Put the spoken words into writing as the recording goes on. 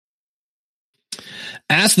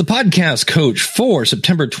Ask the Podcast Coach for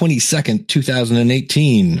September 22nd,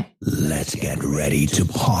 2018. Let's get ready to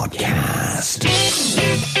podcast.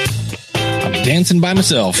 I'm dancing by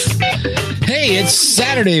myself. Hey, it's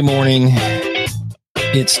Saturday morning.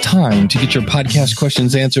 It's time to get your podcast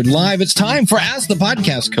questions answered live. It's time for Ask the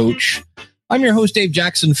Podcast Coach. I'm your host, Dave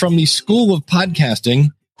Jackson from the School of Podcasting.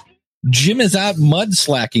 Jim is out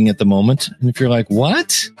mudslacking at the moment. And if you're like,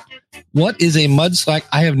 what? What is a mudslack?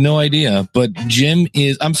 I have no idea. But Jim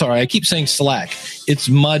is, I'm sorry, I keep saying slack. It's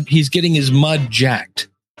mud. He's getting his mud jacked,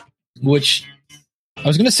 which I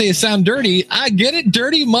was going to say it sound dirty. I get it.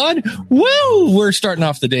 Dirty mud. Woo! We're starting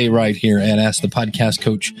off the day right here at Ask the Podcast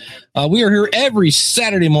Coach. We are here every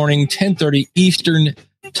Saturday morning, 10:30 Eastern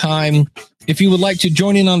time. If you would like to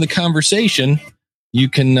join in on the conversation, you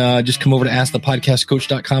can just come over to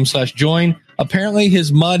askthepodcastcoach.com/join. Apparently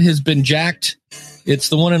his mud has been jacked. It's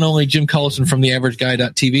the one and only Jim Collison from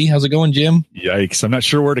theaverageguy.tv. How's it going, Jim? Yikes. I'm not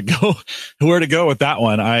sure where to go with that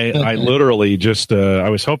one. I literally just,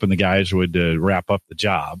 I was hoping the guys would wrap up the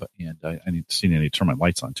job, and I need to turn my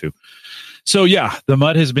lights on too. So yeah, the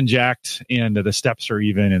mud has been jacked and the steps are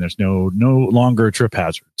even, and there's no longer a trip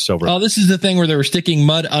hazard. So this is the thing where they were sticking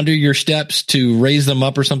mud under your steps to raise them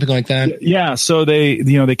up or something like that. Yeah. So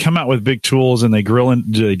they come out with big tools and they drill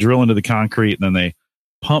into the concrete, and then they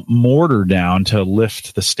pump mortar down to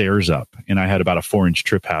lift the stairs up. And I had about a 4-inch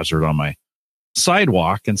trip hazard on my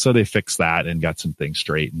sidewalk. And so they fixed that and got some things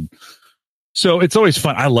straight. And so it's always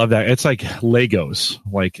fun. I love that. It's like Legos,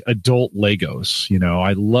 like adult Legos. You know,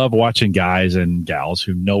 I love watching guys and gals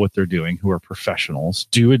who know what they're doing, who are professionals,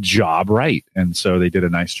 do a job right. And so they did a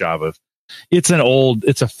nice job of, it's a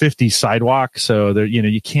 50s sidewalk. So there,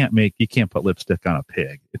 you can't put lipstick on a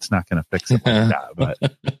pig. It's not going to fix it like that, but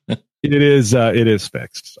it is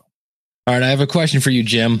fixed. So. All right. I have a question for you,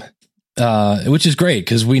 Jim, which is great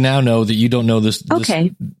because we now know that you don't know this.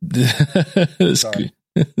 Okay.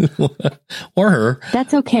 Or her.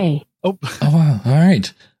 That's okay. Oh, wow. All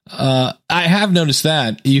right. I have noticed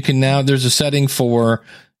that you can now, there's a setting for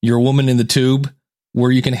your woman in the tube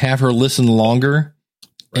where you can have her listen longer.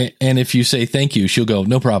 Right. And if you say thank you, she'll go,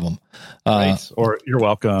 no problem. Right. Or you're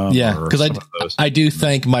welcome. Yeah. Because I do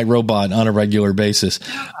thank my robot on a regular basis.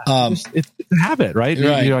 It's a habit, right?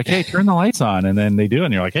 Right. You're like, hey, turn the lights on. And then they do.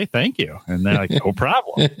 And you're like, hey, thank you. And they're like, no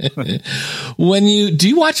problem. Do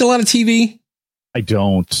you watch a lot of TV? I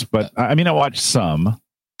don't, but I watch some,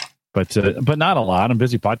 but not a lot. I'm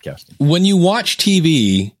busy podcasting. When you watch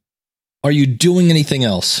TV, are you doing anything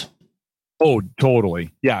else? Oh, totally.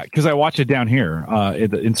 Yeah. Cause I watch it down here.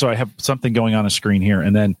 And so I have something going on a screen here,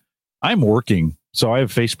 and then I'm working. So I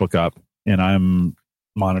have Facebook up and I'm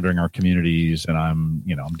monitoring our communities, and I'm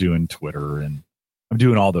doing Twitter, and I'm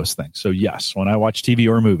doing all those things. So yes, when I watch TV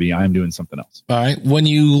or a movie, I'm doing something else. All right. When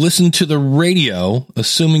you listen to the radio,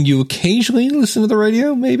 assuming you occasionally listen to the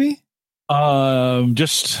radio, maybe?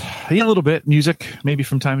 Just a little bit music, maybe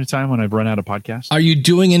from time to time when I've run out of podcasts. Are you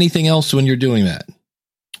doing anything else when you're doing that?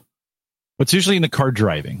 It's usually in the car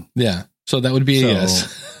driving. Yeah. So that would be a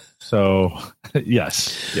yes. So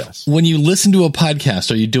yes. When you listen to a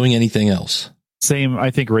podcast, are you doing anything else? Same. I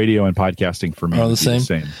think radio and podcasting for me are the same.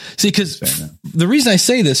 See, because the reason I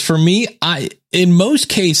say this, for me, in most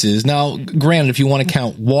cases, now granted, if you want to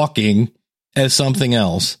count walking as something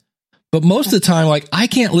else, but most of the time, like, I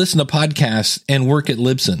can't listen to podcasts and work at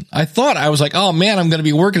Libsyn. I was like, oh man, I'm going to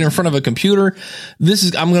be working in front of a computer.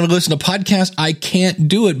 I'm going to listen to podcasts. I can't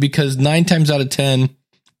do it because 9 times out of 10,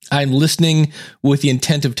 I'm listening with the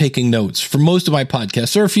intent of taking notes for most of my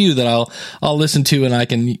podcasts. There are a few that I'll listen to and I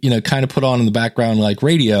can, kind of put on in the background like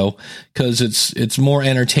radio because it's more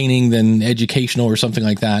entertaining than educational or something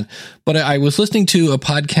like that. But I was listening to a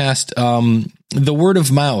podcast, The Word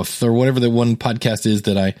of Mouth, or whatever the one podcast is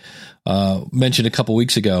that I mentioned a couple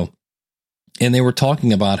weeks ago. And they were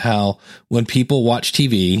talking about how when people watch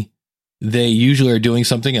TV, they usually are doing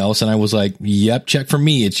something else. And I was like, yep, check for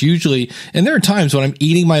me. It's usually, and there are times when I'm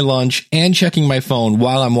eating my lunch and checking my phone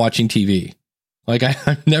while I'm watching TV. Like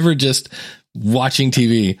I'm never just watching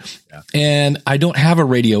TV. Yeah. And I don't have a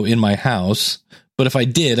radio in my house, but if I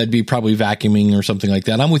did, I'd be probably vacuuming or something like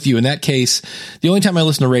that. I'm with you. In that case, the only time I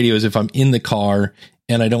listen to radio is if I'm in the car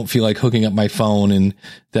and I don't feel like hooking up my phone and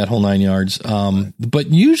that whole 9 yards.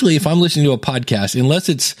 But usually if I'm listening to a podcast,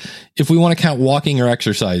 if we want to count walking or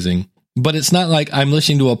exercising, but it's not like I'm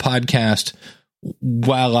listening to a podcast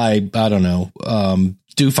while I don't know,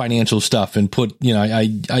 do financial stuff and put, I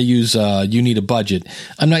use, You Need a Budget.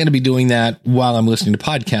 I'm not going to be doing that while I'm listening to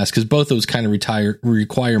podcasts because both those kind of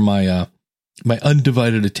require my, my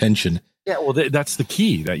undivided attention. Yeah, well, that's the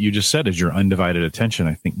key that you just said is your undivided attention.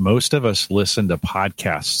 I think most of us listen to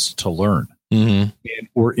podcasts to learn. and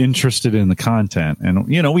we're interested in the content. And,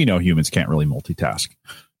 we know humans can't really multitask.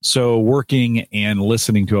 So working and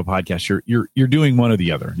listening to a podcast, you're doing one or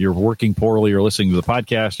the other. You're working poorly, you're listening to the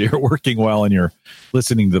podcast. You're working well, and you're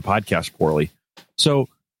listening to the podcast poorly. So,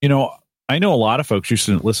 I know a lot of folks used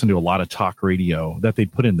to listen to a lot of talk radio that they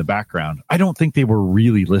put in the background. I don't think they were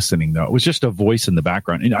really listening, though. It was just a voice in the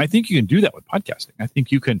background. And I think you can do that with podcasting. I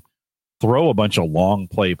think you can throw a bunch of long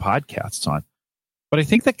play podcasts on. But I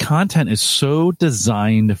think the content is so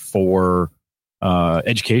designed for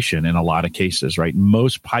education in a lot of cases, right?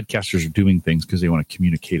 Most podcasters are doing things because they want to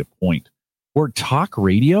communicate a point. Where talk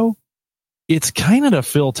radio, it's kind of to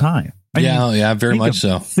fill time. Very much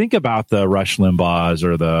so. Think about the Rush Limbaughs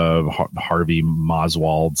or the Harvey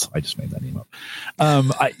Oswalds. I just made that name up.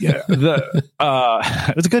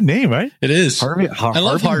 It's a good name, right? It is. I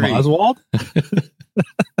love Harvey Oswald.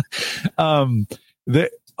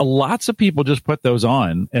 Lots of people just put those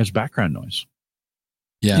on as background noise.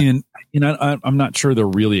 Yeah, and I'm not sure they're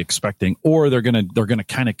really expecting, or they're gonna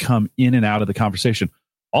kind of come in and out of the conversation.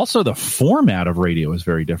 Also, the format of radio is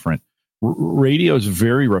very different. Radio is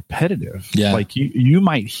very repetitive. Yeah. Like you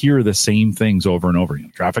might hear the same things over and over.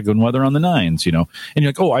 Traffic and weather on the 9s, and you're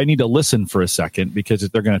like, oh, I need to listen for a second because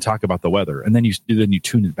they're going to talk about the weather, and then you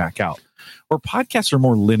tune it back out. Or podcasts are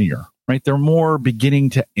more linear, right? They're more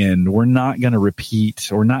beginning to end. We're not going to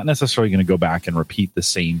repeat, or not necessarily going to go back and repeat the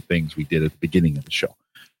same things we did at the beginning of the show,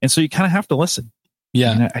 and so you kind of have to listen.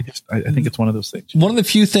 Yeah, I think it's one of those things. One of the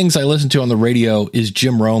few things I listen to on the radio is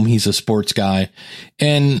Jim Rome. He's a sports guy,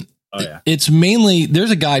 and it's mainly,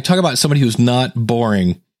 there's a guy, talk about somebody who's not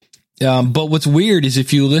boring. But what's weird is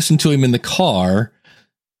if you listen to him in the car,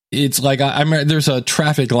 it's like, there's a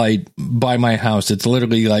traffic light by my house. It's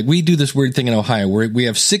literally like, we do this weird thing in Ohio where we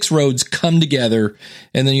have 6 roads come together,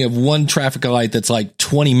 and then you have one traffic light that's like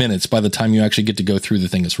 20 minutes by the time you actually get to go through the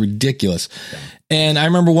thing. It's ridiculous. Yeah. And I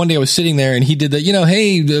remember one day I was sitting there and he did that,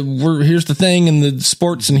 hey, here's the thing and the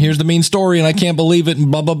sports and here's the main story and I can't believe it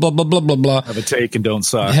and blah, blah, blah, blah, blah, blah, blah. Have a take and don't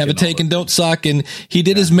suck. Have a take and don't suck. And he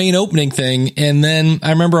did his main opening thing. And then I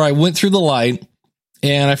remember I went through the light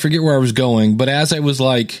and I forget where I was going, but as I was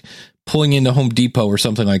like pulling into Home Depot or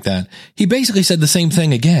something like that, he basically said the same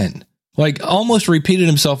thing again. Like almost repeated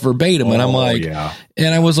himself verbatim. And I'm like,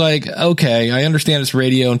 and I was like, okay, I understand it's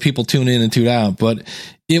radio and people tune in and tune out, but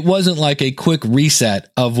it wasn't like a quick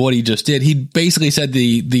reset of what he just did. He basically said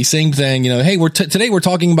the same thing, hey, today we're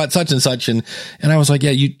talking about such and such. And I was like,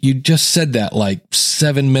 yeah, you just said that like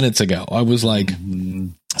 7 minutes ago. I was like,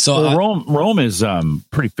 so Rome is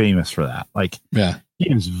pretty famous for that. Like, yeah,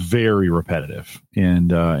 he is very repetitive.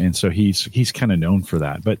 And so he's kind of known for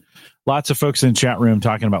that, but lots of folks in the chat room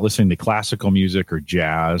talking about listening to classical music or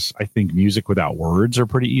jazz. I think music without words are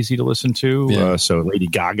pretty easy to listen to. Yeah. So Lady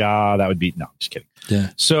Gaga, that would be, no, just kidding. Yeah.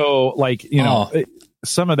 So like,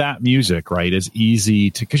 some of that music, right, is easy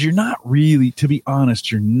to, because you're not really, to be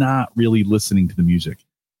honest, you're not really listening to the music.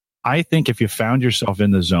 I think if you found yourself in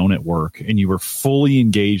the zone at work and you were fully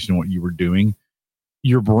engaged in what you were doing,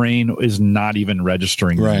 your brain is not even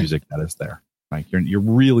registering the music that is there. Like you're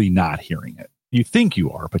really not hearing it. You think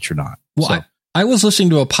you are, but you're not. Well, so. I was listening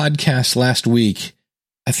to a podcast last week.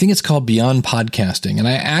 I think it's called Beyond Podcasting.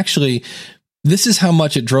 And this is how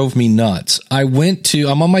much it drove me nuts. I'm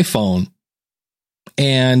on my phone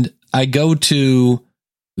and I go to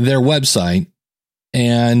their website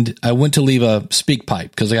and I went to leave a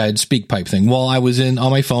SpeakPipe because I had SpeakPipe thing. Well, I was on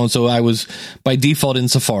my phone, so I was by default in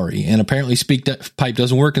Safari, and apparently SpeakPipe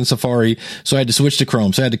doesn't work in Safari, so I had to switch to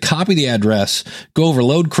Chrome. So I had to copy the address, go over,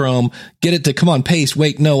 load Chrome, get it to come on, paste.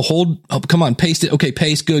 Wait, no, hold. Oh, come on, paste it. Okay,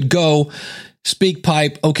 paste. Good, go.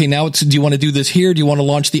 SpeakPipe. Okay, now do you want to do this here? Do you want to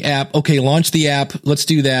launch the app? Okay, launch the app. Let's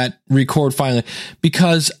do that. Record finally.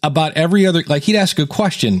 Because about every other, like he'd ask a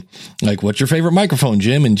question, like, what's your favorite microphone,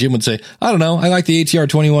 Jim? And Jim would say, I don't know. I like the ATR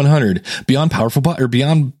 2100, Beyond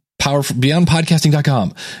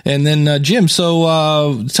podcasting.com. And then, Jim,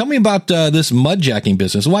 so, tell me about, this mud jacking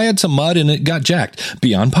business. Well, I had some mud and it got jacked.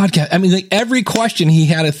 Beyond podcast. I mean, like every question he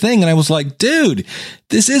had a thing. And I was like, dude,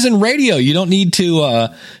 this isn't radio. You don't need to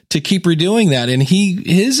keep redoing that. And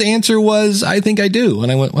his answer was, I think I do.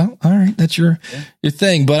 And I went, well, all right, that's your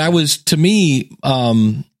thing. But to me,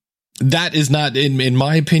 that is not, in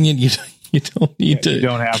my opinion, you don't need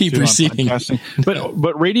to keep receiving.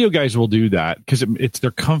 But radio guys will do that because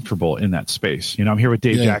they're comfortable in that space. I'm here with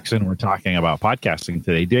Dave Jackson. We're talking about podcasting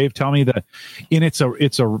today. Dave, tell me that it's a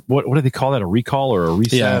what do they call that? A recall or a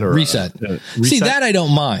reset? Reset. See, that I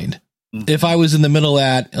don't mind. if I was in the middle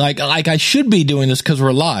at like I should be doing this because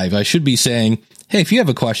we're live. I should be saying, hey, if you have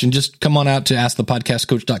a question, just come on out to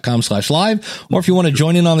askthepodcastcoach.com/live. Or if you want to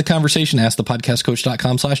join in on the conversation,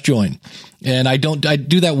 askthepodcastcoach.com/join. And I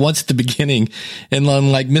do that once at the beginning. And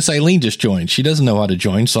then like Miss Eileen just joined. She doesn't know how to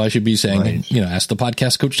join. So I should be saying,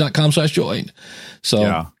 askthepodcastcoach.com/join.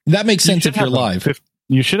 So that makes sense if you're live.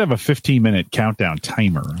 You should have a 15-minute countdown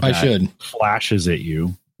timer. I should. Flashes at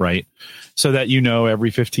you, right? So that you know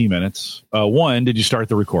every 15 minutes. One, did you start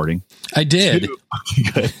the recording? I did.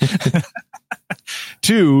 Good.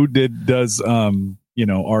 Two,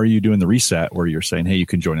 are you doing the reset where you're saying, hey, you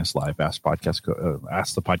can join us live,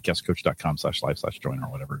 askthepodcastcoach.com/live/join or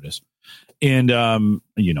whatever it is. And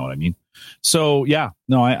you know what I mean? So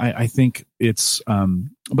I think it's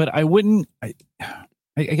but I wouldn't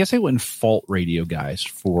I guess I wouldn't fault radio guys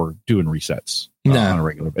for doing resets on a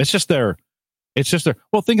regular. It's just their.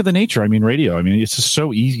 Well, think of the nature. I mean, radio. I mean, it's just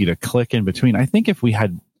so easy to click in between. I think if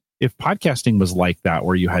podcasting was like that,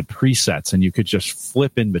 where you had presets and you could just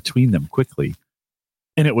flip in between them quickly,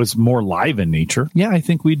 and it was more live in nature, I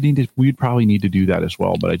think we'd probably need to do that as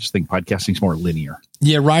well. But I just think podcasting's more linear.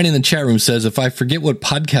 Yeah, Ryan in the chat room says if I forget what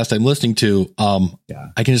podcast I'm listening to,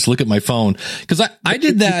 I can just look at my phone because I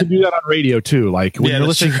did that. You can do that on radio too. Like when you're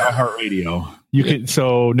listening to iHeartRadio. You can,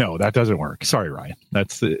 so no, that doesn't work. Sorry, Ryan.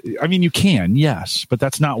 You can, yes, but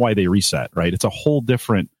that's not why they reset, right? It's a whole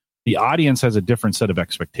different, the audience has a different set of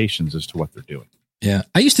expectations as to what they're doing. Yeah.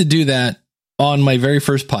 I used to do that on my very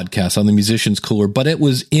first podcast on the Musicians Cooler, but it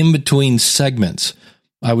was in between segments.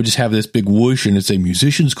 I would just have this big whoosh and it'd say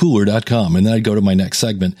musicianscooler.com. And then I'd go to my next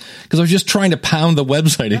segment because I was just trying to pound the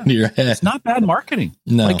website into your head. It's not bad marketing.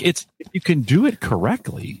 No. If you can do it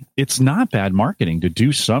correctly, it's not bad marketing to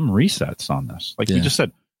do some resets on this. Like you just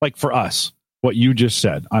said, like for us, what you just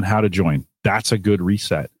said on how to join, that's a good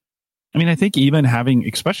reset. I mean, I think even having,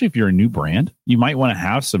 especially if you're a new brand, you might want to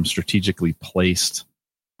have some strategically placed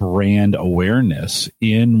brand awareness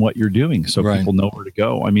in what you're doing so people know where to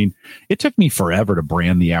go. I mean, it took me forever to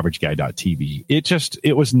brand theaverageguy.tv.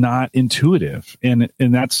 It was not intuitive. And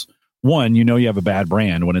that's one, you have a bad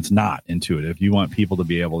brand when it's not intuitive. You want people to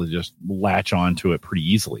be able to just latch onto it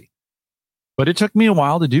pretty easily. But it took me a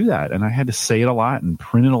while to do that. And I had to say it a lot and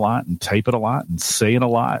print it a lot and type it a lot and say it a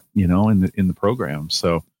lot, in the program.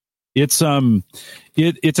 So it's a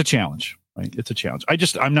challenge. Right. It's a challenge.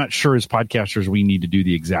 I'm not sure as podcasters, we need to do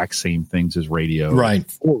the exact same things as radio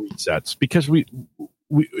for resets because we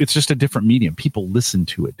it's just a different medium. People listen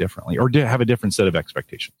to it differently or have a different set of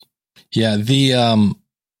expectations. Yeah. The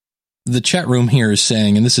chat room here is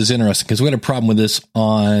saying, and this is interesting because we had a problem with this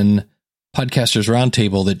on Podcasters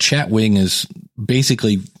Roundtable, that Chatwing is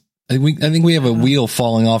basically, I think we have a wheel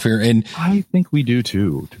falling off here, and I think we do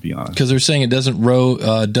too, to be honest, because they're saying it doesn't load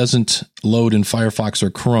in Firefox or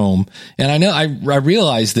Chrome. And I know I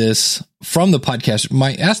realized this from the podcast.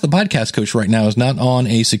 My Ask the Podcast Coach right now is not on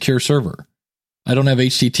a secure server. I don't have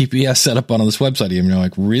HTTPS set up on this website. I'm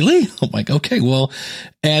like, really? I'm like, okay, well,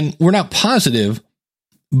 and we're not positive,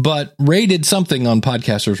 but Ray did something on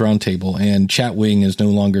Podcasters Roundtable, and Chatwing is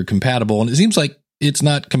no longer compatible, and it seems like it's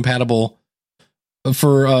not compatible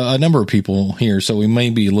for a number of people here. So we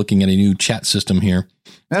may be looking at a new chat system here.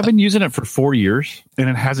 I've been using it for 4 years and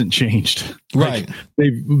it hasn't changed. Right.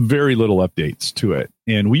 They've very little updates to it.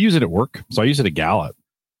 And we use it at work. So I use it at Gallup.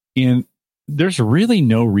 And there's really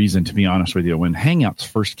no reason, to be honest with you, when Hangouts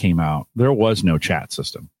first came out, there was no chat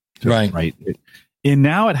system. Right. And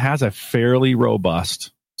now it has a fairly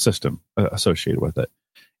robust system associated with it.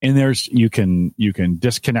 And you can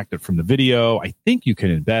disconnect it from the video. I think you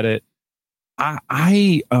can embed it.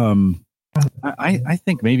 I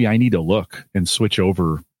think maybe I need to look and switch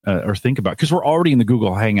over or think about, because we're already in the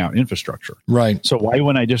Google Hangout infrastructure. Right. So why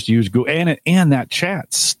wouldn't I just use Google and that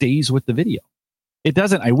chat stays with the video? It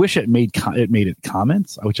doesn't. I wish it made it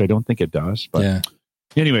comments, which I don't think it does. But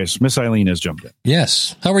anyways, Miss Eileen has jumped in.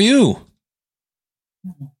 Yes. How are you?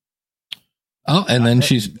 Oh, and then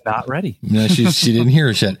she's not ready. No, she didn't hear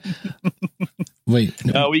us yet. Wait.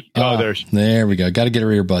 There we go. Got to get her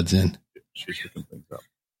earbuds in. She's picking things up.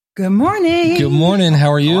 Good morning. Good morning.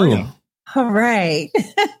 How are you? All right.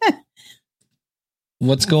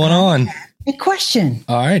 What's going on? A question.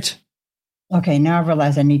 All right. Okay, now I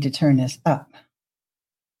realize I need to turn this up.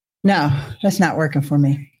 No, that's not working for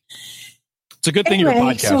me. It's a good thing you're a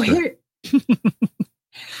podcaster. So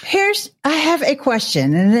I have a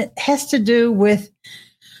question, and it has to do with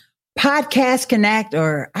Podcast Connect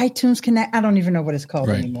or iTunes Connect. I don't even know what it's called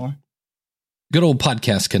anymore. Good old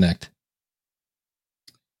Podcast Connect.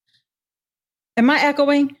 Am I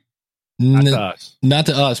echoing? Not to us. Not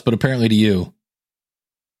to us, but apparently to you.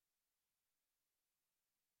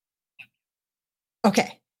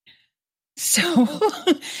 Okay. So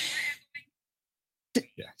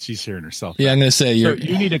Yeah, she's hearing herself. Yeah, I'm going to say you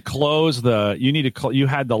need to close the. You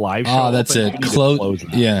had the live show. Oh, that's it. Close.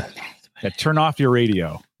 Yeah. Turn off your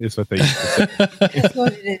radio. Is what they used to say. That's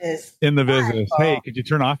what it is. In the business. Hey, could you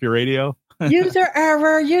turn off your radio? User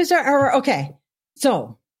error. Okay.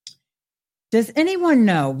 So, does anyone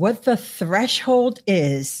know what the threshold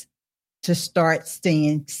is to start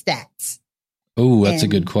seeing stats? Oh, that's a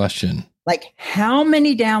good question. Like, how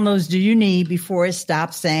many downloads do you need before it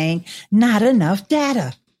stops saying not enough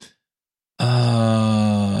data?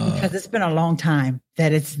 Because it's been a long time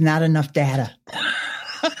that it's not enough data.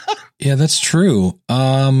 Yeah, that's true.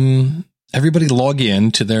 Everybody log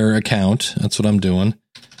in to their account. That's what I'm doing.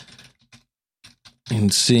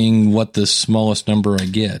 And seeing what the smallest number I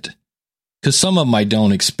get. Because some of them I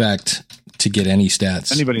don't expect to get any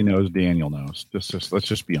stats. Anybody knows, Daniel knows. Let's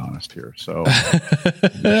just be honest here. So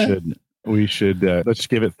we should let's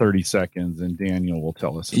give it 30 seconds and Daniel will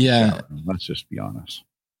tell us. Yeah. Let's just be honest.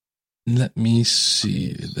 Let me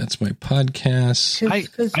see. That's my podcast.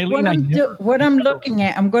 What I'm looking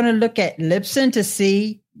at, I'm going to look at Libsyn to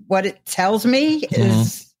see what it tells me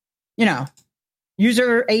is,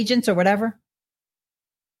 user agents or whatever.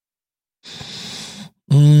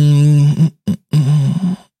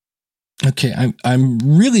 Okay, I'm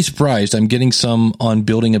really surprised I'm getting some on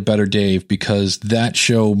Building a Better Dave because that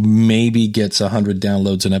show maybe gets 100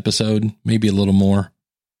 downloads an episode, maybe a little more.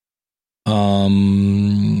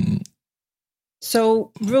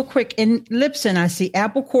 So real quick, in Libsyn, I see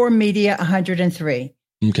Apple Core Media 103.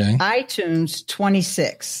 Okay. iTunes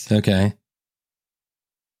 26. Okay.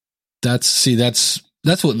 That's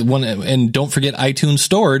what the one, and don't forget iTunes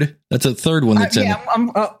Stored. That's a third one that's in.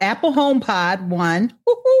 Apple HomePod 1.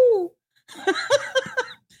 Woo-hoo.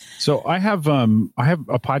 So I have a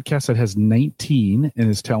podcast that has 19 and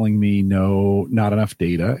is telling me no, not enough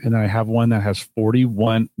data, and I have one that has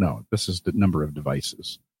 41. No, this is the number of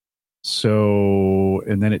devices. So,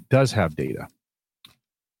 and then it does have data.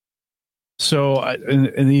 So,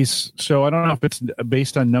 in these, so I don't know if it's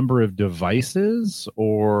based on number of devices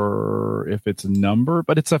or if it's a number,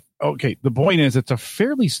 but okay. The point is,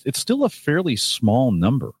 it's still a fairly small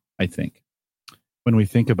number, I think. When we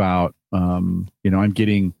think about, I'm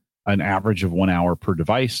getting an average of 1 hour per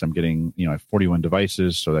device. I'm getting, I have 41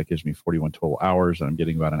 devices, so that gives me 41 total hours, and I'm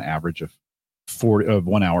getting about an average of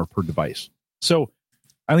 1 hour per device. So,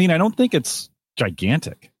 I don't think it's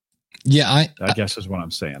gigantic. Yeah, I guess is what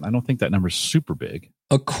I'm saying. I don't think that number's super big.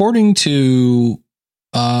 According to,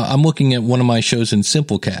 I'm looking at one of my shows in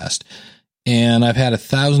Simplecast, and I've had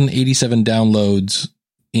 1,087 downloads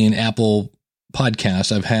in Apple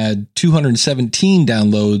Podcasts. I've had 217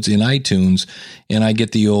 downloads in iTunes, and I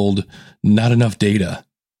get the old not enough data.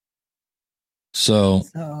 So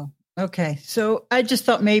okay. So I just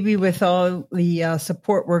thought maybe with all the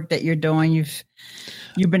support work that you're doing, you've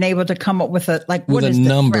been able to come up with what is the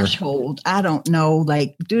number threshold? I don't know.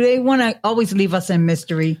 Like, do they want to always leave us in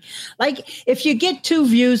mystery? Like, if you get 2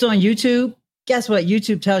 views on YouTube, guess what?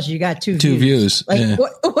 YouTube tells you got 2 views. Like, yeah.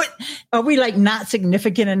 What are we not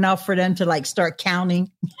significant enough for them to start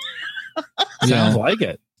counting? Sounds like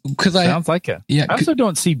it. Sounds like it. Yeah. I also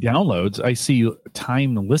don't see downloads. I see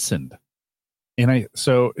time listened. And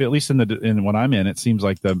so at least in what I'm in, it seems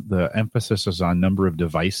like the emphasis is on number of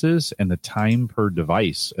devices and the time per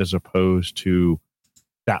device, as opposed to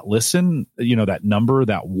that listen, that number,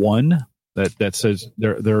 that one that says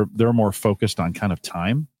they're more focused on kind of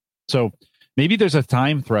time. So maybe there's a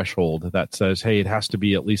time threshold that says, hey, it has to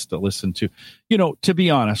be at least to listen to, to be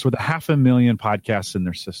honest, with 500,000 podcasts in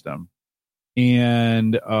their system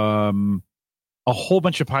and, a whole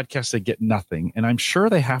bunch of podcasts that get nothing. And I'm sure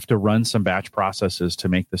they have to run some batch processes to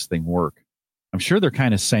make this thing work. I'm sure they're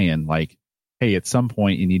kind of saying hey, at some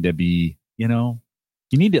point you need to be, you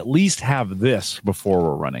need to at least have this before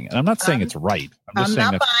we're running it. And I'm not saying it's right. I'm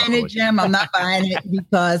not buying it, Jim. I'm not buying it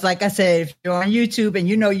because, like I said, if you're on YouTube and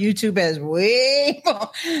YouTube has way more,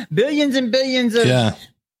 billions and billions of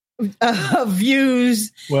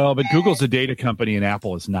views. Well, but Google's a data company and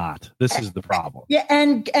Apple is not. This is the problem. Yeah,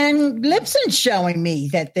 and Libsyn's showing me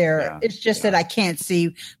that it's just that I can't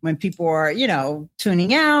see when people are,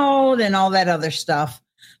 tuning out and all that other stuff,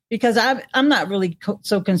 because I'm not really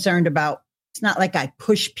so concerned about. It's not like I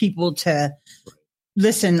push people to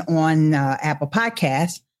listen on Apple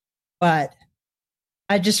Podcasts, but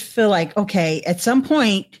I just feel like, okay, at some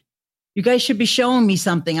point, you guys should be showing me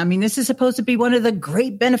something. This is supposed to be one of the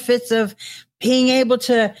great benefits of being able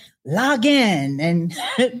to log in. And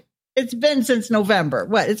it's been since November.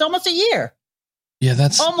 What? It's almost a year. Yeah,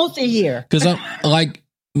 that's almost a year. Because I'm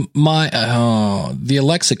the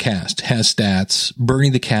Alexa Cast has stats. Bernie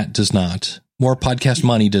the Cat does not. More Podcast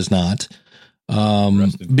Money does not.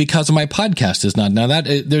 Because of my podcast does not. Now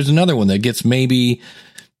that there's another one that gets maybe,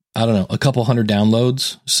 I don't know, a couple hundred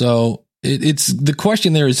downloads. So it's the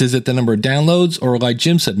question there is it the number of downloads, or like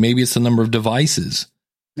Jim said, maybe it's the number of devices.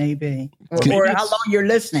 Maybe. Or how long you're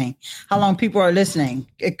listening, how long people are listening.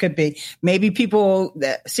 It could be. Maybe people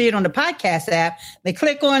that see it on the podcast app, they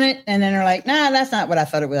click on it and then they're like, nah, that's not what I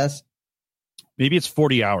thought it was. Maybe it's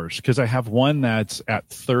 40 hours because I have one that's at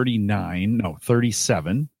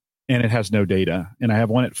 37, and it has no data. And I have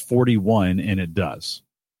one at 41 and it does.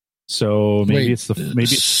 So maybe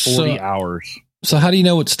it's 40 hours. So how do you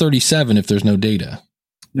know it's 37 if there's no data?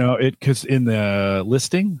 No, because in the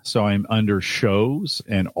listing, so I'm under shows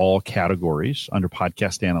and all categories under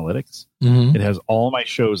podcast analytics. Mm-hmm. It has all my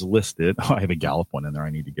shows listed. Oh, I have a Gallup one in there. I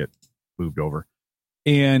need to get moved over.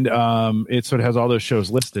 And so it has all those shows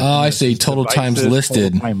listed. Oh, I see. Total times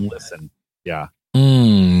listed. Total time listen. Yeah.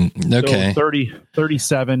 Okay. So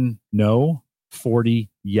 37, no. 40,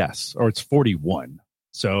 yes. Or it's 41.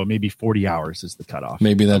 So maybe 40 hours is the cutoff.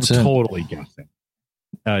 Maybe that's it. Totally guessing.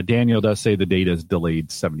 Daniel does say the data is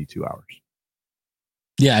delayed 72 hours.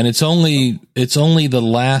 Yeah, and it's only the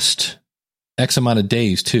last X amount of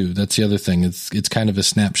days too. That's the other thing. It's kind of a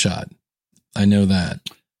snapshot. I know that.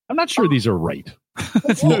 I'm not sure these are right.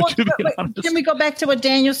 Can we go back to what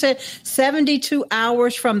Daniel said? 72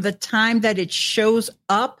 hours from the time that it shows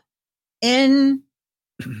up in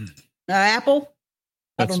Apple.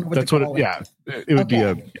 That's what it, yeah. It would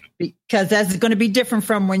be because that's going to be different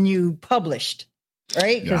from when you published.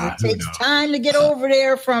 Right, because it takes time to get over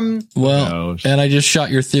there from. Well, and I just shot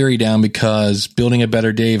your theory down because Building a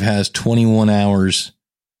Better Dave has 21 hours,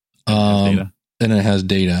 and it has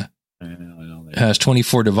data. It has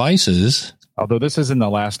 24 devices. Although this is in the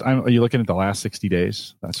last, are you looking at the last 60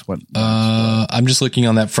 days? That's what. I'm just looking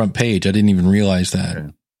on that front page. I didn't even realize that.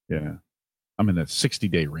 Okay. Yeah, I'm in the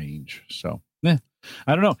 60-day range. So, I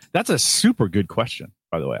don't know. That's a super good question,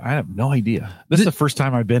 by the way. I have no idea. This is the first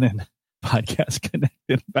time I've been in Podcast Connect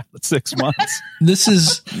in about 6 months. I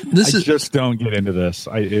just don't get into this.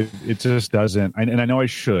 It just doesn't. And I know I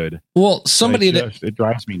should. Well, it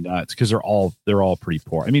drives me nuts because they're all pretty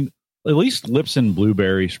poor. I mean, at least Libsyn,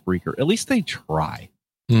 Blueberry, Spreaker, at least they try.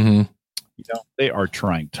 Mm-hmm. They are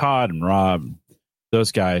trying. Todd and Rob,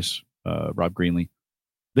 those guys, Rob Greenlee,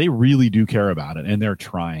 they really do care about it, and they're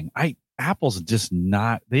trying. Apple's just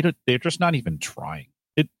not. They're just not even trying.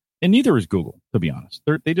 And neither is Google, to be honest.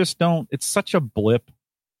 They just don't. It's such a blip.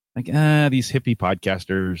 Like, these hippie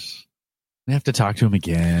podcasters, we have to talk to them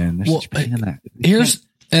again. They're such a pain in that.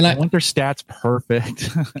 I want their stats perfect.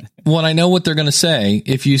 Well, I know what they're going to say.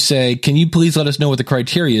 If you say, can you please let us know what the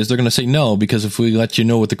criteria is? They're going to say no, because if we let you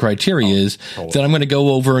know what the criteria is, then I'm going to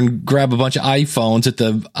go over and grab a bunch of iPhones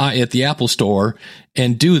at the Apple store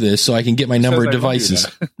and do this so I can get my number of devices.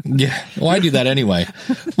 Yeah. Well, I do that anyway.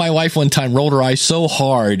 My wife one time rolled her eyes so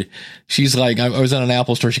hard. She's like, I was at an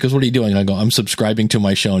Apple store. She goes, what are you doing? And I go, I'm subscribing to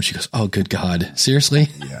my show. And she goes, oh, good God. Seriously?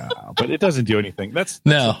 Yeah. But it doesn't do anything. That's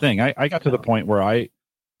the thing. I got to the point where I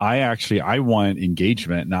want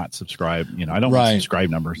engagement, not subscribe. I don't want subscribe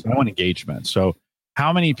numbers. I want engagement. So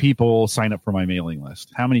how many people sign up for my mailing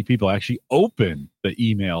list? How many people actually open the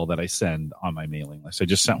email that I send on my mailing list? I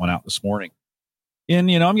just sent one out this morning. And,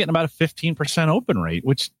 I'm getting about a 15% open rate,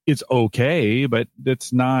 which is okay, but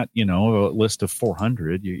it's not, a list of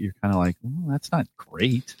 400. You're kind of like, that's not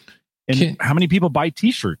great. And how many people buy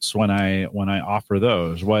T-shirts when I offer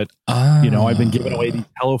those? I've been giving away these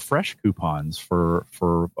HelloFresh coupons for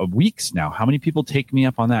weeks now. How many people take me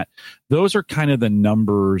up on that? Those are kind of the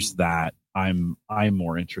numbers that I'm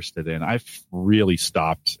more interested in. I've really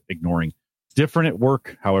stopped ignoring. Different at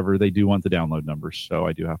work, however, they do want the download numbers, so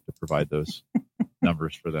I do have to provide those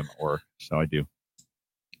numbers for them at work. So I do.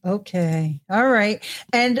 Okay, all right,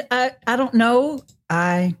 and I don't know.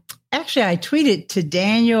 I tweeted to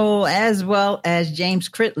Daniel as well as James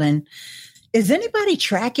Critland. Is anybody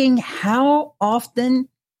tracking how often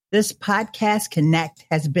this Podcast Connect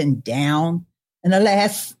has been down in the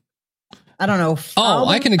last, I don't know.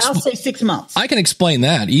 I'll say 6 months. I can explain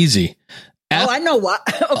that easy. I know what.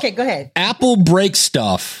 Okay, go ahead. Apple breaks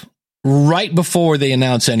stuff right before they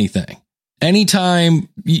announce anything. Anytime,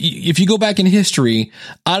 if you go back in history,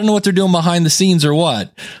 I don't know what they're doing behind the scenes or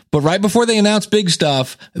what, but right before they announce big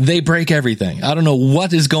stuff, they break everything. I don't know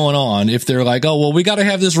what is going on. If they're like, oh, well, we got to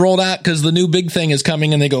have this rolled out because the new big thing is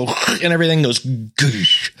coming, and they go, and everything goes,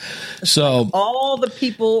 goosh. So all the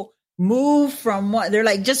people move from one, they're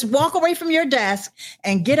like, just walk away from your desk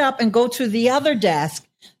and get up and go to the other desk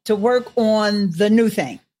to work on the new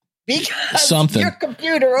thing. because something. your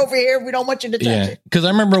computer over here, we don't want you to touch it. Because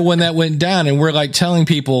I remember when that went down and we're like telling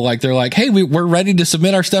people, like, they're like, hey, we're ready to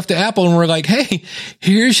submit our stuff to Apple. And we're like, hey,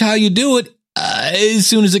 here's how you do it. As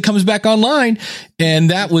soon as it comes back online. And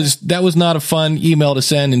that was not a fun email to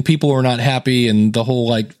send, and people were not happy, and the whole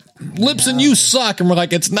like, Libsyn, you suck. And we're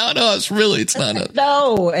like, it's not us. Really, it's not us.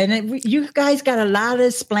 No. And you guys got a lot of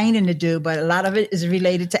explaining to do, but a lot of it is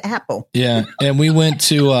related to Apple. Yeah. And we went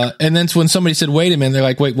to, and then when somebody said, wait a minute, they're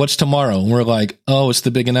like, wait, what's tomorrow? And we're like, oh, it's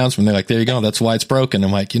the big announcement. They're like, there you go. That's why it's broken.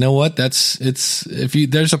 I'm like, you know what? There's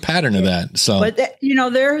a pattern of that. So, but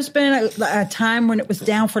there's been a time when it was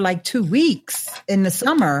down for like 2 weeks in the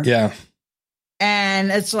summer. Yeah.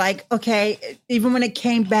 And it's like, okay, even when it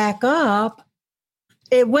came back up,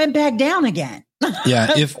 it went back down again. Yeah.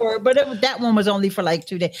 That one was only for like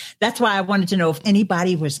 2 days. That's why I wanted to know if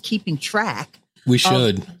anybody was keeping track. We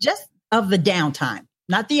should. Of the downtime,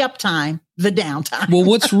 not the uptime, the downtime. Well,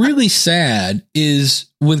 what's really sad is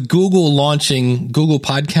with Google launching Google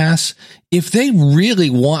Podcasts, if they really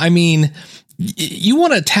want, I mean, you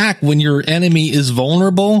want to attack when your enemy is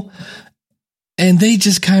vulnerable. And they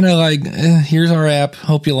just kind of like, here's our app.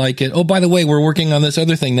 Hope you like it. Oh, by the way, we're working on this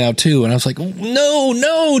other thing now too. And I was like,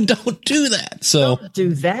 no, don't do that. So don't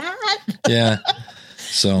do that. Yeah.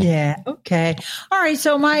 So yeah. Okay. All right.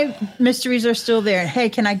 So my mysteries are still there. Hey,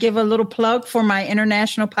 can I give a little plug for my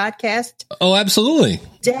international podcast? Oh, absolutely.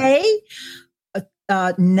 Day.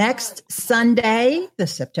 Next Sunday, the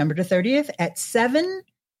September the 30th at 7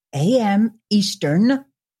 a.m. Eastern.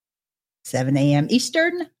 7 a.m.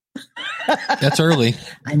 Eastern. That's early.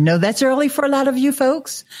 I know that's early for a lot of you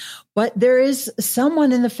folks, but there is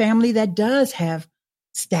someone in the family that does have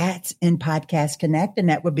stats in Podcast Connect, and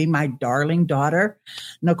that would be my darling daughter,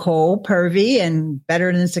 Nicole Purvey, and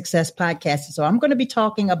Better Than Success podcast. So I'm going to be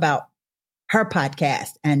talking about her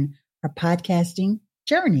podcast and her podcasting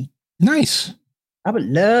journey. Nice. I would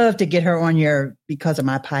love to get her on here because of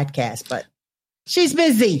my podcast, but she's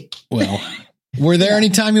busy. Well, we're there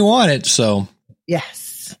anytime you want it. So yes.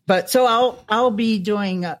 But so I'll be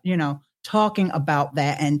doing, talking about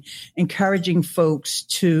that and encouraging folks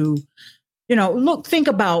to, think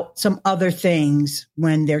about some other things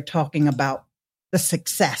when they're talking about the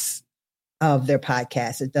success of their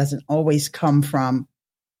podcast. It doesn't always come from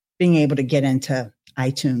being able to get into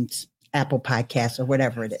iTunes, Apple Podcasts, or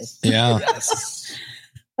whatever it is. Yeah.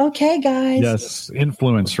 Okay, guys. Yes,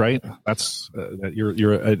 influence, right? That's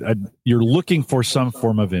you're looking for some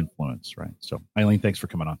form of influence, right? So, Eileen, thanks for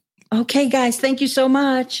coming on. Okay, guys, thank you so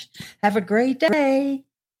much. Have a great day.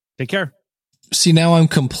 Take care. See, now I'm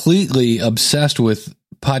completely obsessed with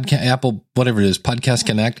Apple, whatever it is, Podcast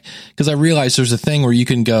Connect, because I realized there's a thing where you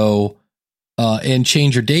can go and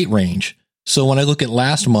change your date range. So when I look at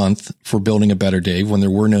last month for Building a Better Dave, when there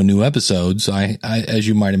were no new episodes, I as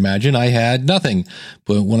you might imagine, I had nothing.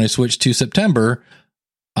 But when I switched to September,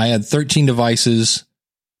 I had 13 devices,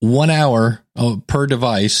 1 hour per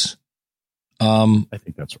device. I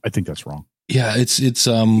think that's wrong. Yeah, it's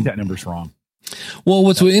that number's wrong. Well,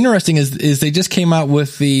 what's interesting is they just came out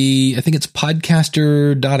with I think it's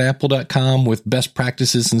podcaster.apple.com with best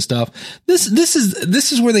practices and stuff. This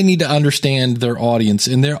is where they need to understand their audience.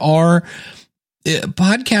 And there are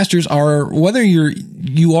podcasters are, whether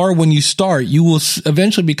you are when you start, you will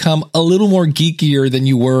eventually become a little more geekier than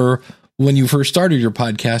you were when you first started your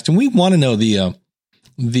podcast. And we want to know the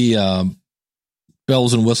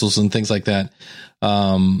bells and whistles and things like that.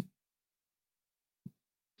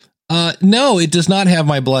 No, it does not have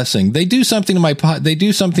my blessing. They do something to they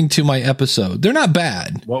do something to my episode. They're not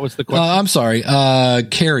bad. What was the question? I'm sorry.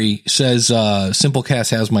 Carrie says, Simplecast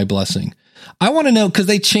has my blessing. I want to know, because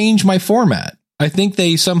they changed my format. I think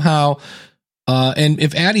they somehow, and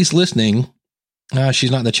if Addie's listening,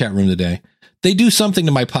 she's not in the chat room today. They do something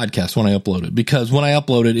to my podcast when I upload it, because when I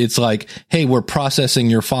upload it, it's like, hey, we're processing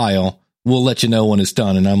your file. We'll let you know when it's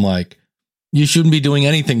done. And I'm like, you shouldn't be doing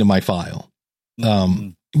anything to my file.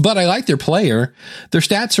 But I like their player. Their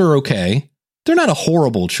stats are okay. They're not a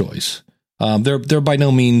horrible choice. They're by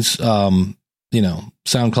no means, SoundCloud,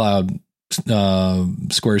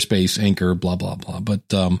 Squarespace, Anchor, blah, blah, blah. But,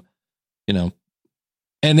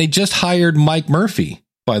 and they just hired Mike Murphy,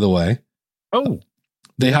 by the way. Oh,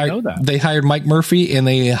 they hired Mike Murphy, and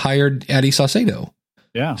they hired Addie Saucedo.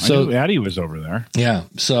 Yeah. So I knew Addie was over there. Yeah.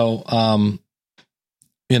 So,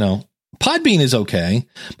 Podbean is okay.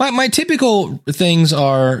 My typical things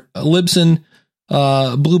are Libsyn,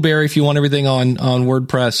 Blueberry, if you want everything on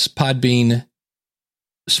WordPress, Podbean,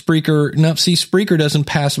 Spreaker. No, see, Spreaker doesn't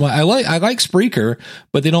pass I like Spreaker,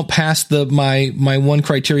 but they don't pass my one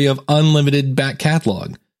criteria of unlimited back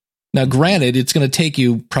catalog. Now, granted, it's going to take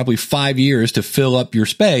you probably 5 years to fill up your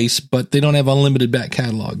space, but they don't have unlimited back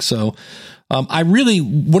catalog. So one of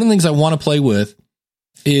the things I want to play with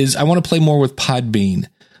is I want to play more with Podbean.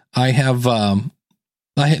 I have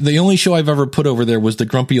the only show I've ever put over there was the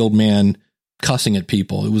Grumpy Old Man cussing at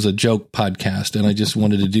people. It was a joke podcast, and I just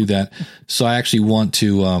wanted to do that. So I actually want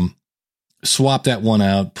to swap that one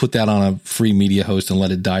out, put that on a free media host, and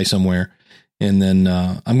let it die somewhere. And then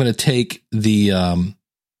I'm going to take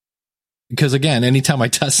because again, anytime I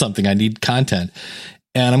test something, I need content.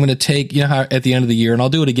 And I'm going to take, how at the end of the year, and I'll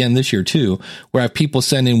do it again this year too, where I have people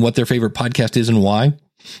send in what their favorite podcast is and why.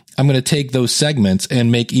 I'm going to take those segments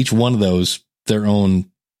and make each one of those their own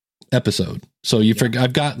episode. So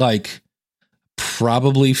I've got like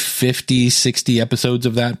probably 50, 60 episodes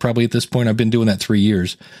of that probably at this point. I've been doing that 3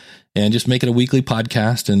 years, and just make it a weekly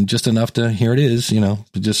podcast, and just enough to, here it is,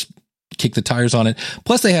 to just kick the tires on it.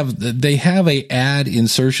 Plus they have a ad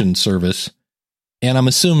insertion service. And I'm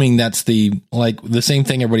assuming that's the same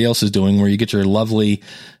thing everybody else is doing, where you get your lovely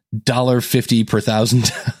 $1.50 per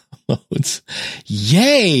 1,000 downloads.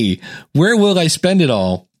 Yay! Where will I spend it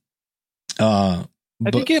all? I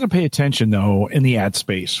think you got to pay attention though in the ad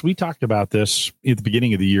space. We talked about this at the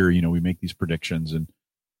beginning of the year. We make these predictions, and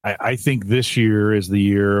I think this year is the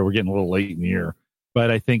year. We're getting a little late in the year,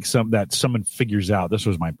 but I think someone figures out. This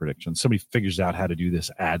was my prediction. Somebody figures out how to do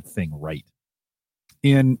this ad thing right.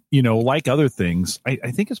 And, like other things, I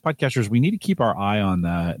think as podcasters, we need to keep our eye on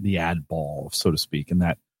the ad ball, so to speak, and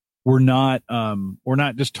that we're not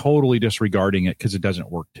just totally disregarding it because it doesn't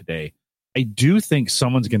work today. I do think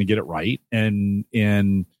someone's going to get it right. And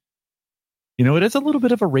it is a little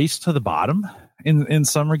bit of a race to the bottom in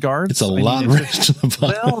some regards. It's a lot race to the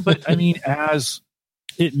bottom. Well, but as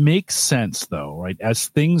it makes sense though, right? As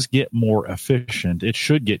things get more efficient, it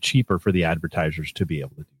should get cheaper for the advertisers to be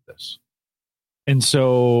able to do this. And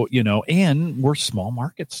so, and we're small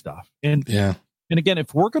market stuff. And again,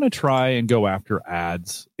 if we're going to try and go after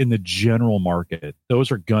ads in the general market, they're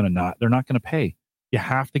not going to pay. You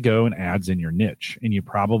have to go and ads in your niche, and you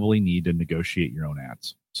probably need to negotiate your own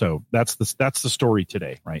ads. So that's the story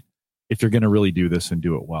today, right? If you're going to really do this and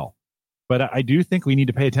do it well. But I do think we need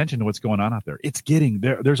to pay attention to what's going on out there. It's getting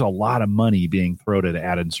there. There's a lot of money being thrown at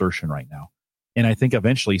ad insertion right now. And I think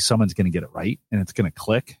eventually someone's going to get it right, and it's going to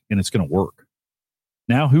click, and it's going to work.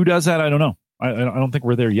 Now, who does that? I don't know. I don't think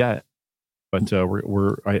we're there yet, but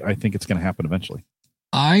I think it's going to happen eventually.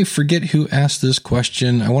 I forget who asked this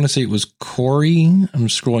question. I want to say it was Corey. I'm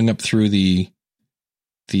scrolling up through the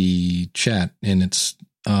chat, and it's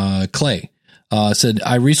Clay. Said,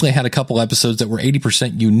 I recently had a couple episodes that were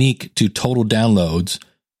 80% unique to total downloads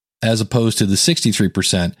as opposed to the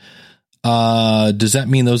 63%. Does that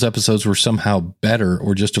mean those episodes were somehow better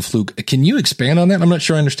or just a fluke? Can you expand on that? I'm not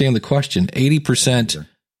sure I understand the question. 80%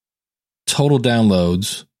 total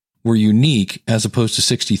downloads were unique as opposed to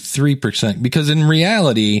 63%, because in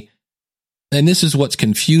reality, and this is what's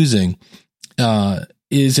confusing,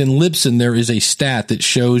 is in Libsyn, there is a stat that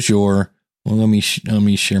shows let me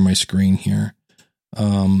share my screen here.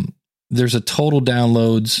 There's a total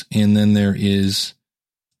downloads, and then there is,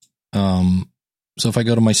 so if I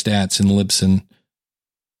go to my stats in Libsyn,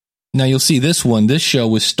 now you'll see this show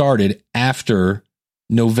was started after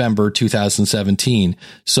November 2017.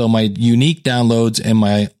 So my unique downloads and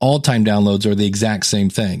my all-time downloads are the exact same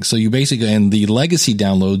thing. So you basically, and the legacy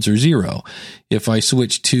downloads are 0. If I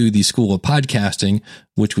switch to the School of Podcasting,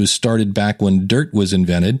 which was started back when Dirt was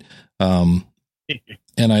invented, and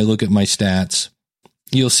I look at my stats,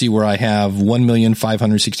 you'll see where I have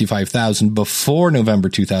 1,565,000 before November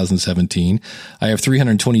 2017. I have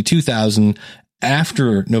 322,000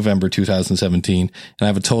 after November 2017, and I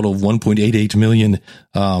have a total of 1.88 million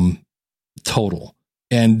total.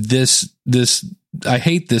 And this I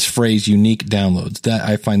hate this phrase, unique downloads. That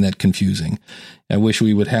I find that confusing. I wish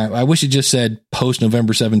it just said post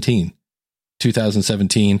November 17,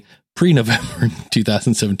 2017. Pre-November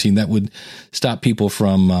 2017, that would stop people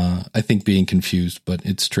from, I think, being confused, but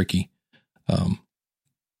it's tricky.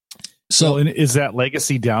 So is that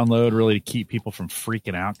legacy download really to keep people from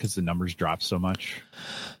freaking out because the numbers drop so much?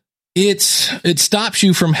 It stops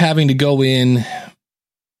you from having to go in.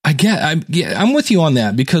 I'm with you on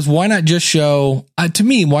that, because why not just show,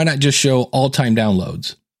 why not just show all-time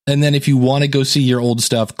downloads? And then if you want to go see your old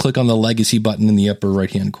stuff, click on the legacy button in the upper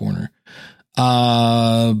right-hand corner.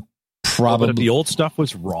 Probably. But if the old stuff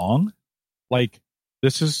was wrong, like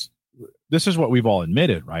this is what we've all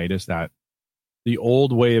admitted, right? Is that the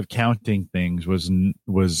old way of counting things was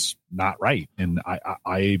not right, and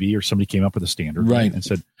IAB or somebody came up with a standard, right, and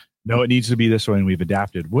said, no, it needs to be this way, and we've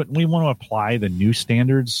adapted. Wouldn't we want to apply the new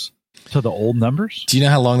standards to the old numbers? Do you know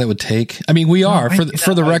how long that would take? I mean, we are for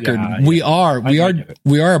the record, we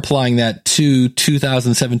are applying that to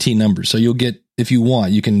 2017 numbers. So you'll get, if you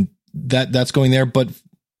want, you can, that's going there. But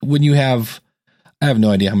when you have, I have no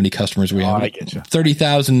idea how many customers we have. I get you.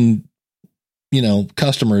 30,000,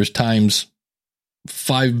 customers times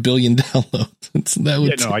 5 billion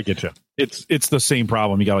downloads. I get you. It's the same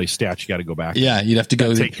problem. You got all these stats. You got to go back. Yeah, you'd have to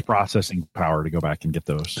go. It takes processing power to go back and get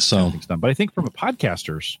those things done. But I think from a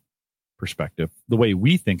podcaster's perspective, the way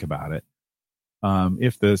we think about it,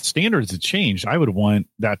 if the standards had changed, I would want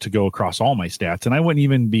that to go across all my stats, and I wouldn't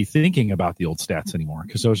even be thinking about the old stats anymore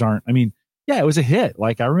because those aren't. I mean, yeah, it was a hit.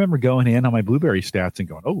 Like I remember going in on my Blueberry stats and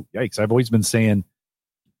going, "Oh, yikes!" I've always been saying,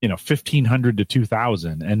 1,500 to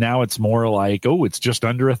 2,000, and now it's more like, oh, it's just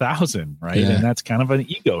under 1,000, right? Yeah. And that's kind of an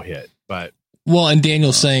ego hit. But and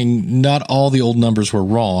Daniel's saying not all the old numbers were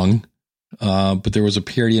wrong, but there was a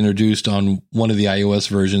period introduced on one of the iOS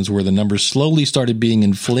versions where the numbers slowly started being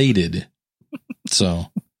inflated. So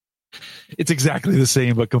it's exactly the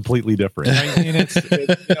same, but completely different. Right? I mean, it's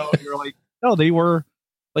you're like, no, they were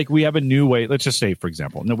like, we have a new way. Let's just say, for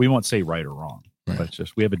example, no, we won't say right or wrong. Right. Let's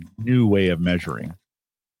just, we have a new way of measuring.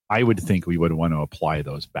 I would think we would want to apply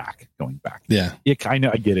those going back. Yeah. I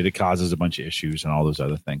get it. It causes a bunch of issues and all those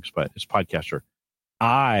other things. But as a podcaster,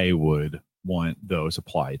 I would want those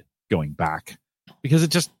applied going back because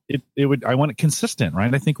I want it consistent,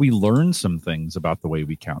 right? I think we learned some things about the way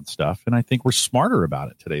we count stuff. And I think we're smarter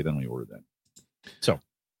about it today than we were then. So,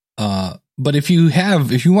 but if you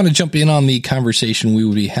want to jump in on the conversation, we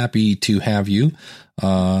would be happy to have you.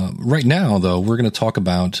 Right now, though, we're going to talk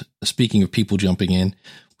about, speaking of people jumping in,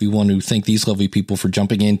 we want to thank these lovely people for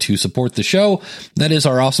jumping in to support the show. That is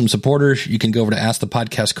our awesome supporters. You can go over to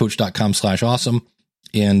askthepodcastcoach.com/awesome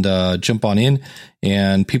and jump on in.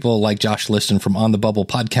 And people like Josh Liston from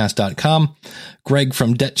onthebubblepodcast.com, Greg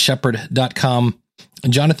from debtshepherd.com,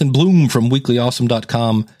 Jonathan Bloom from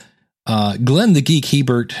weeklyawesome.com, Glenn the Geek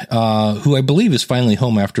Hebert, who I believe is finally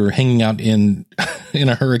home after hanging out in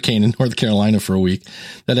a hurricane in North Carolina for a week.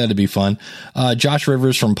 That had to be fun. Josh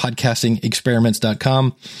Rivers from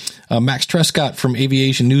podcastingexperiments.com, Max Trescott from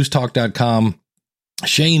aviationnewstalk.com,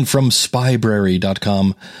 Shane from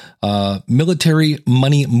spybrary.com, Military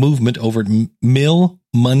Money Movement over at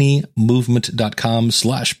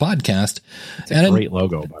millmoneymovement.com/podcast. It's a great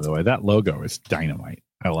logo, by the way. That logo is dynamite.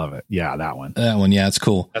 I love it. Yeah, that one. Yeah, it's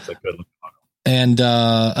cool. That's a good logo. And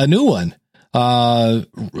a new one.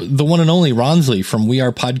 The one and only Ronsley from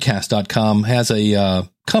wearepodcast.com has a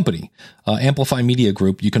company, Amplify Media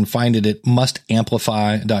Group. You can find it at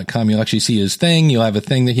mustamplify.com. You'll actually see his thing. You'll have a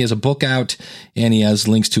thing that he has a book out, and he has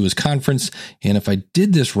links to his conference. And if I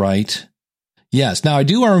did this right, yes. Now, I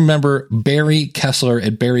do remember Barry Kessler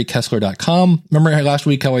at barrykessler.com. Remember last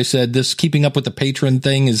week how I said this keeping up with the patron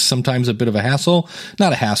thing is sometimes a bit of a hassle?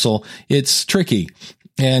 Not a hassle. It's tricky.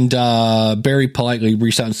 And Barry politely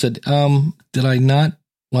reached out and said, did I not?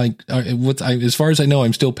 Like, as far as I know,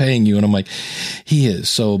 I'm still paying you. And I'm like, he is.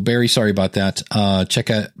 So Barry, sorry about that. Check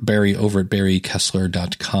out Barry over at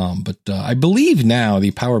barrykessler.com. But I believe now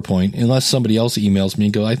the PowerPoint, unless somebody else emails me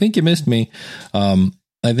and go, I think you missed me. I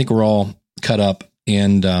think we're all cut up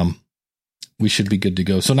and we should be good to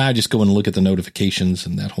go. So now I just go and look at the notifications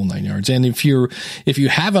and that whole 9 yards. And if you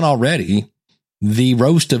haven't already, the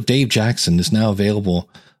roast of Dave Jackson is now available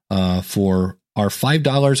for our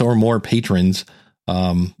 $5 or more patrons.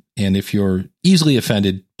 And if you're easily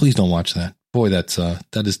offended, please don't watch that. Boy, that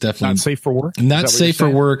is definitely not safe for work. Not safe for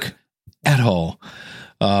work at all.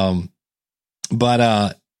 But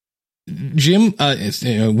Jim,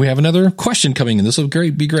 we have another question coming in. This will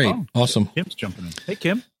be great. Oh, awesome. Kim's jumping in. Hey,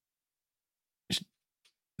 Kim.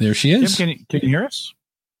 There she is. Kim, can you hear us?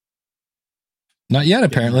 Not yet,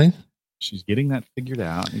 apparently. She's getting that figured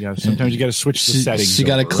out. Sometimes you got to switch the settings. She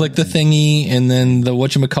got to click the thingy, and then the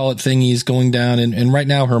whatchamacallit thingy is going down. And right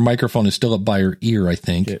now, her microphone is still up by her ear, I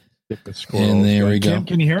think. Get the squirrel. And there we go. Kim,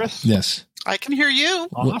 can you hear us? Yes. I can hear you.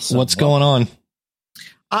 Awesome. What's going on?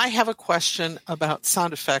 I have a question about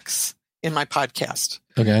sound effects in my podcast.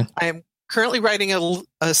 Okay. I am currently writing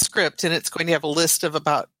a script, and it's going to have a list of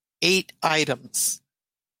about 8 items.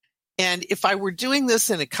 And if I were doing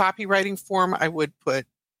this in a copywriting form, I would put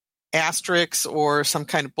asterisks or some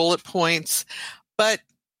kind of bullet points. But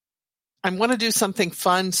I want to do something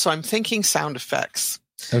fun, so I'm thinking sound effects.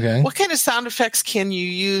 Okay. What kind of sound effects can you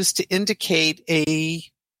use to indicate a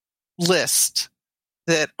list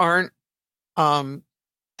that aren't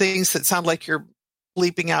things that sound like you're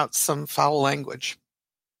bleeping out some foul language?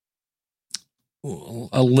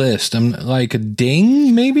 A list. I'm like a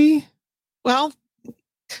ding, maybe? Well,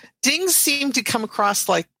 dings seem to come across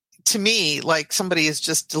like to me like somebody has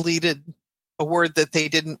just deleted a word that they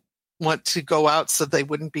didn't want to go out so they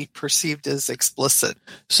wouldn't be perceived as explicit.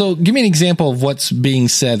 So give me an example of what's being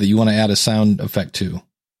said that you want to add a sound effect to.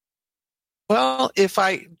 Well, if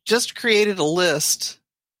I just created a list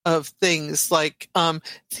of things like,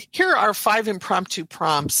 here are 5 impromptu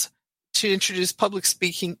prompts to introduce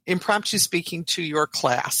impromptu speaking to your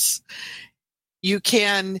class. You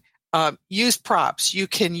can use props. You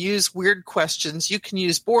can use weird questions. You can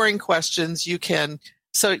use boring questions.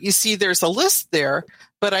 So you see there's a list there,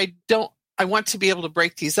 but I want to be able to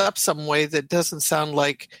break these up some way that doesn't sound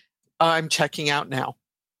like I'm checking out now.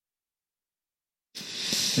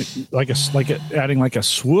 Adding like a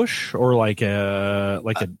swoosh or like a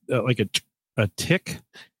tick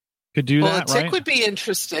could do that, right? A tick would be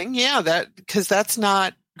interesting. Yeah, because that's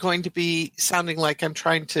not going to be sounding like I'm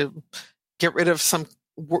trying to get rid of some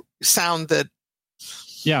sound that.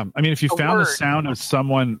 Yeah, I mean, if you found the sound of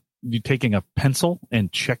someone you taking a pencil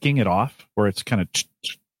and checking it off, where it's kind of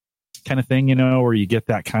thing, where you get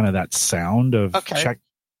that sound of check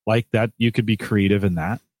like that, you could be creative in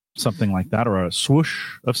that. Something like that, or a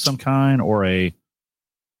swoosh of some kind, or a.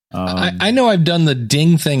 I know I've done the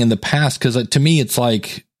ding thing in the past because to me it's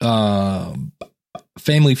like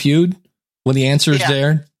Family Feud when the answer is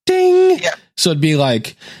there, ding. Yeah. So it'd be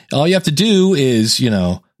like all you have to do is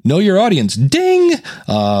know your audience, ding.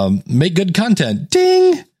 Make good content,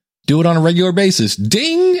 ding. Do it on a regular basis,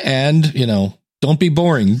 ding, and don't be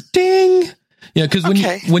boring, ding. Yeah, because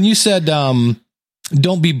when you said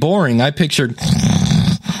don't be boring, I pictured.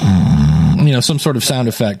 Some sort of sound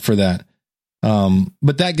effect for that.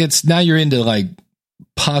 But now you're into like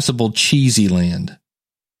possible cheesy land.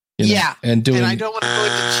 And I don't want to go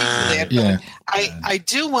into cheesy land. Yeah. I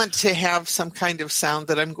do want to have some kind of sound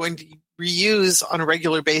that I'm going to reuse on a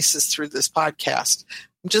regular basis through this podcast.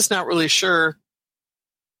 I'm just not really sure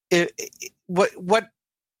what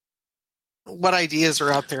ideas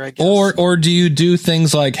are out there, I guess. Or do you do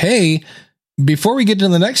things like, hey, before we get to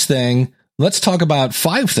the next thing, let's talk about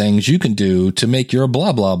 5 things you can do to make your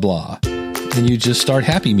blah, blah, blah. And you just start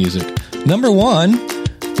happy music. Number 1,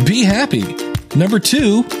 be happy. Number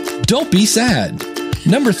 2, don't be sad.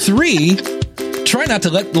 Number 3, try not to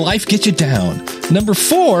let life get you down. Number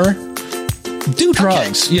 4, do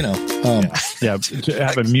drugs,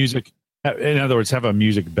 have a music. In other words, have a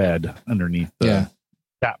music bed underneath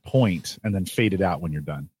that point and then fade it out when you're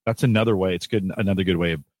done. That's another way. It's good. Another good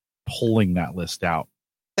way of pulling that list out.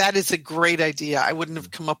 That is a great idea. I wouldn't have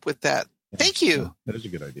come up with that. Thank you. Yeah, that is a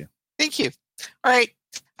good idea. Thank you. All right.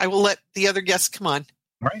 I will let the other guests come on.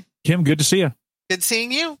 All right. Kim, good to see you. Good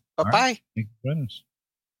seeing you. Bye-bye. Right. Thank you.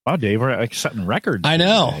 Wow, Dave, we're like setting records. I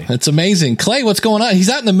know. Today. It's amazing. Clay, what's going on? He's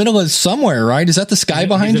out in the middle of somewhere, right? Is that the sky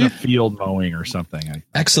behind you? He's in a field mowing or something.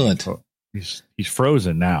 Excellent. He's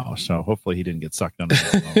frozen now, so hopefully he didn't get sucked under.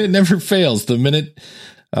 It never fails. The minute...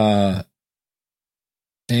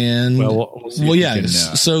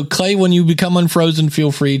 So Clay, when you become unfrozen,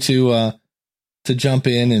 feel free to jump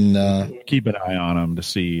in and keep an eye on him to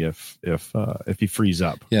see if he frees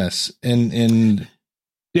up. Yes, and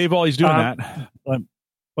Dave, while he's doing that,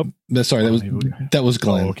 sorry, that was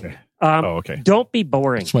Glenn. Oh, okay. Okay. Don't be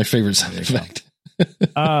boring. It's my favorite sound effect.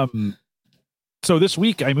 So this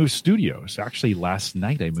week I moved studios. Actually, last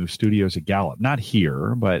night I moved studios at Gallup, not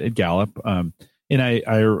here, but at Gallup. And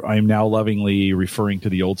I'm now lovingly referring to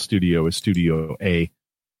the old studio as Studio A.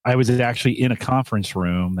 I was actually in a conference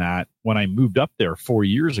room that when I moved up there 4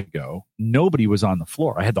 years ago, nobody was on the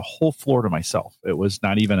floor. I had the whole floor to myself. It was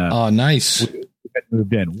not even Oh, nice. We had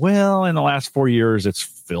moved in. Well, in the last 4 years, it's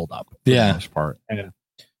filled up for the most part. And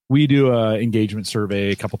we do a engagement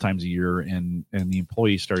survey a couple times a year, and the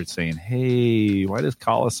employees started saying, hey, why does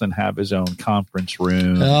Collison have his own conference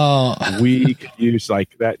room? Oh. We could use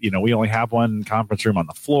like that. We only have one conference room on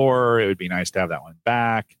the floor. It would be nice to have that one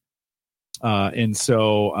back. And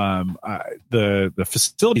so the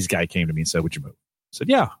facilities guy came to me and said, would you move? I said,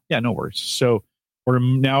 yeah, no worries. So we're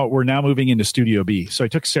now moving into Studio B. So I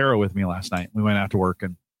took Sarah with me last night. We went out to work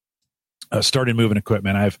and started moving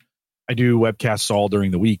equipment. I do webcasts all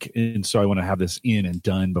during the week, and so I want to have this in and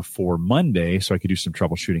done before Monday so I could do some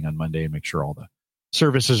troubleshooting on Monday and make sure all the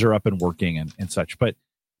services are up and working and such. But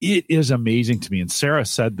it is amazing to me. And Sarah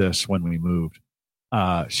said this when we moved.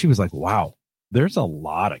 She was like, wow, there's a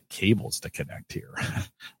lot of cables to connect here.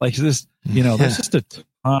 Like this, there's just a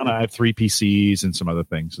ton. I have 3 PCs and some other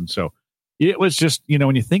things. And so it was just,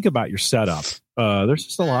 when you think about your setup, there's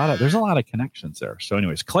just a lot of connections there. So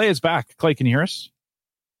anyways, Clay is back. Clay, can you hear us?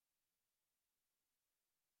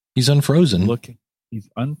 He's unfrozen.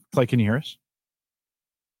 Clay, can you hear us?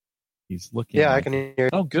 He's looking. Yeah, I can hear.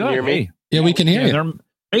 Oh, good. Can you hear me? Yeah, we can hear you.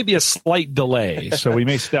 maybe a slight delay, so we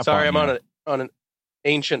may step. Sorry, on I'm on an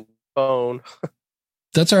ancient phone.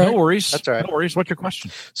 That's all right. No worries. That's all right. No worries. What's your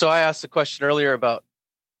question? So I asked the question earlier about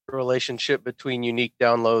the relationship between unique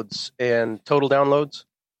downloads and total downloads.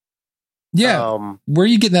 Yeah. Where are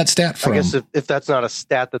you getting that stat from? I guess if that's not a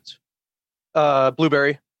stat, that's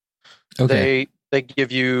Blueberry. Okay. They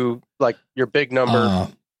give you like your big number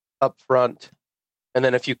up front, and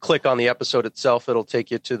then if you click on the episode itself, it'll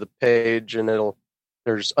take you to the page, and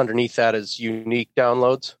there's underneath that is unique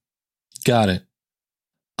downloads. Got it.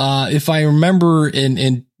 If I remember,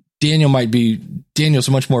 and Daniel's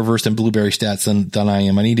much more versed in Blueberry stats than I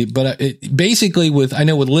am. But basically I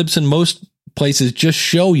know with Libsyn, most places just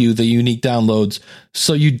show you the unique downloads,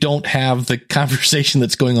 so you don't have the conversation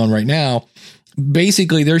that's going on right now.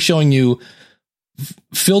 Basically, they're showing you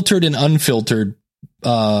filtered and unfiltered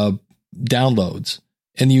downloads,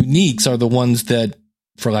 and the uniques are the ones that,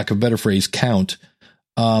 for lack of a better phrase, count.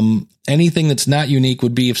 Anything that's not unique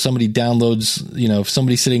would be if somebody downloads, if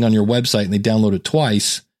somebody's sitting on your website and they download it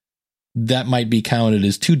twice, that might be counted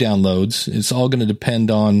as 2 downloads. It's all going to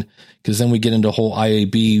depend on, because then we get into whole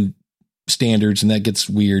IAB standards and that gets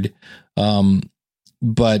weird.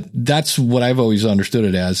 But that's what I've always understood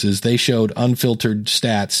it as, is they showed unfiltered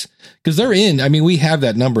stats because we have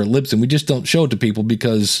that number at Libsyn. We just don't show it to people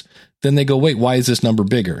because then they go, wait, why is this number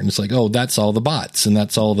bigger? And it's like, oh, that's all the bots and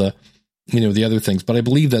that's all the, the other things. But I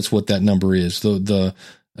believe that's what that number is. The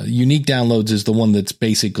unique downloads is the one that's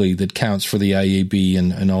basically that counts for the IAB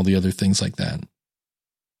and all the other things like that.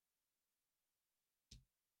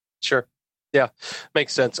 Sure. Yeah,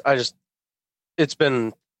 makes sense. It's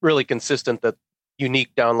been really consistent that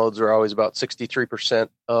unique downloads are always about 63%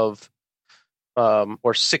 of,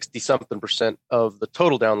 or 60 something percent of the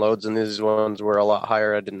total downloads. And these ones were a lot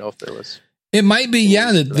higher. I didn't know if there was. It might be,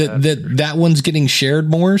 that one's getting shared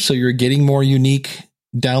more. So you're getting more unique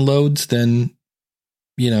downloads than,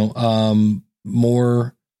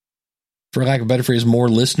 more, for lack of a better phrase, more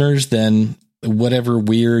listeners than whatever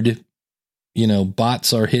weird,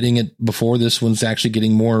 bots are hitting it before. This one's actually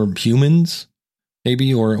getting more humans,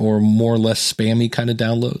 maybe, or more or less spammy kind of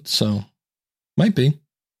downloads. So might be.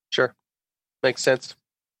 Sure. Makes sense.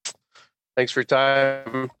 Thanks for your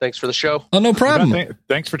time. Thanks for the show. Oh, no problem.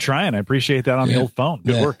 Thanks for trying. I appreciate that on the old phone.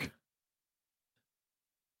 Good work.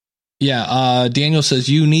 Yeah. Daniel says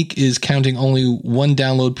unique is counting only 1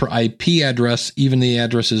 download per IP address. Even the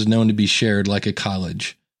address is known to be shared, like a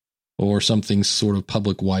college or something sort of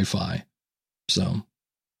public Wi-Fi. So.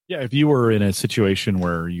 Yeah, if you were in a situation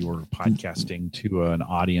where you were podcasting to an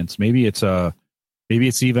audience, maybe it's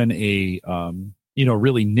even a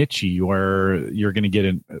really niche-y where you're going to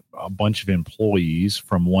get a bunch of employees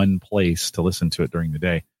from one place to listen to it during the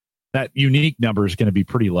day. That unique number is going to be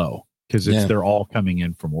pretty low because they're all coming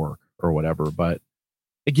in from work or whatever. But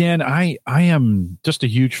again, I am just a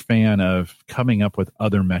huge fan of coming up with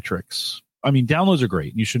other metrics. I mean, downloads are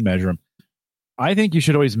great. You should measure them. I think you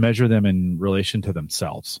should always measure them in relation to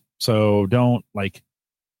themselves. So don't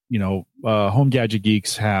Home Gadget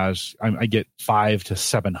Geeks has, I get 500 to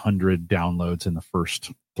 700 downloads in the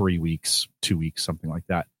first 3 weeks, 2 weeks, something like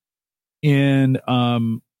that. And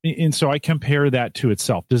so I compare that to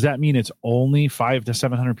itself. Does that mean it's only 500 to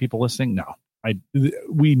 700 people listening? No.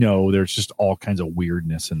 We know there's just all kinds of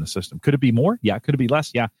weirdness in the system. Could it be more? Yeah. Could it be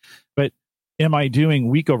less? Yeah. But am I doing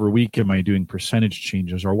week over week? Am I doing percentage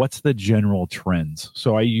changes, or what's the general trends?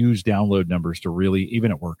 So I use download numbers to really,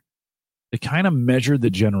 even at work, to kind of measure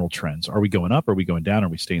the general trends. Are we going up? Are we going down? Are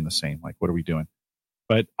we staying the same? Like, what are we doing?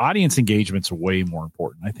 But audience engagement's way more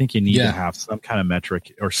important. I think you need to have some kind of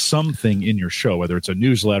metric or something in your show, whether it's a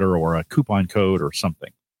newsletter or a coupon code or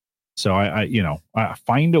something. So I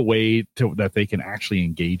find a way that they can actually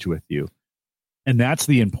engage with you. And that's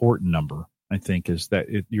the important number, I think, is that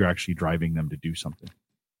you're actually driving them to do something.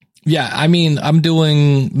 Yeah. I mean, I'm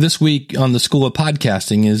doing this week on the School of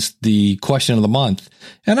Podcasting is the question of the month.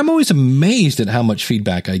 And I'm always amazed at how much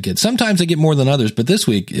feedback I get. Sometimes I get more than others, but this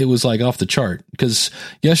week it was like off the chart because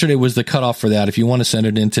yesterday was the cutoff for that. If you want to send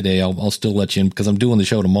it in today, I'll still let you in because I'm doing the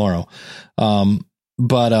show tomorrow. I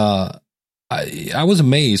was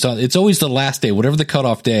amazed. It's always the last day, whatever the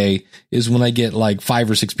cutoff day is, when I get like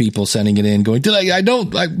 5 or 6 people sending it in going,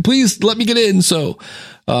 please let me get in. So,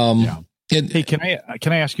 hey, can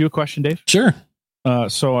I ask you a question, Dave? Sure.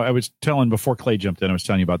 So I was telling before Clay jumped in, I was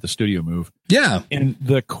telling you about the studio move. Yeah. And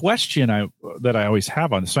the question that I always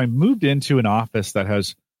have on this, so I moved into an office that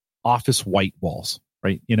has office white walls,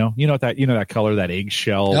 right? That color, that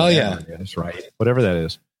eggshell. Oh yeah. Is, right. Whatever that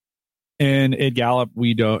is. And at Gallup,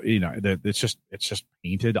 we don't, it's just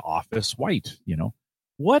painted office white,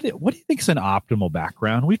 what do you think is an optimal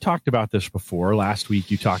background? We've talked about this before. Last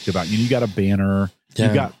week you talked about, you got a banner,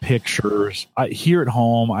 you've got pictures. Here at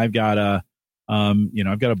home, I've got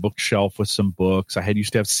I've got a bookshelf with some books. I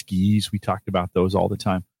used to have skis. We talked about those all the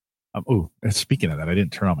time. Speaking of that, I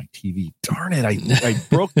didn't turn on my TV. Darn it. I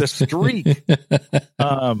broke the streak.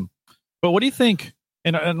 But what do you think?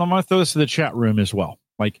 And I'm going to throw this to the chat room as well.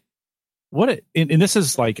 Like and this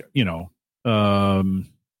is like,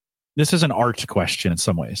 this is an art question in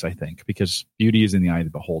some ways, I think, because beauty is in the eye of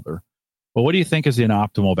the beholder. But what do you think is an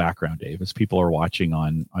optimal background, Dave, as people are watching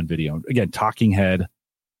on video? Again, talking head,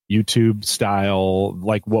 YouTube style,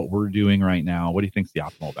 like what we're doing right now. What do you think is the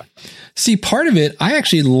optimal background? See, part of it, I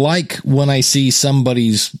actually like when I see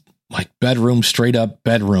somebody's like bedroom, straight up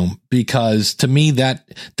bedroom, because to me,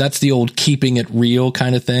 that's the old keeping it real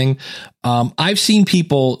kind of thing. I've seen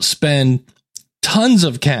people spend tons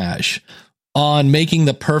of cash on making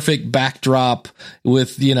the perfect backdrop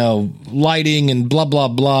with, lighting and blah, blah,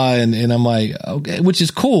 blah. And I'm like, okay, which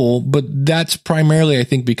is cool, but that's primarily, I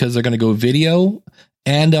think, because they're going to go video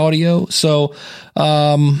and audio. So,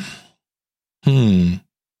 Carrie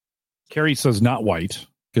says not white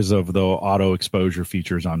because of the auto exposure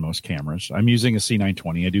features on most cameras. I'm using a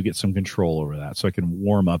C920. I do get some control over that, so I can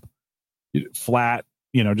warm up flat,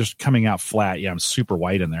 just coming out flat. Yeah, I'm super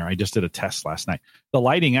white in there. I just did a test last night. The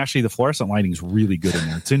lighting, actually, the fluorescent lighting is really good in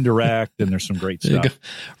there. It's indirect, and there's some great stuff.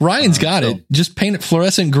 Ryan's got it. Just paint it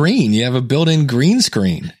fluorescent green. You have a built-in green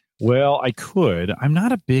screen. Well, I could. I'm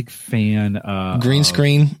not a big fan. Green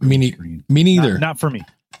screen? Me neither. Not for me.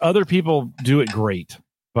 Other people do it great,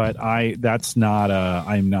 but I'm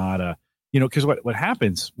not because what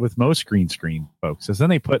happens with most green screen folks is then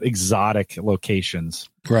they put exotic locations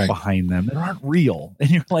behind them that aren't real.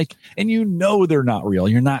 And you're like, they're not real.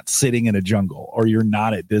 You're not sitting in a jungle, or you're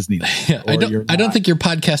not at Disneyland. Yeah, I don't think you're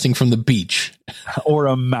podcasting from the beach or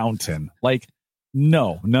a mountain. Like,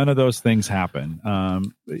 no, none of those things happen.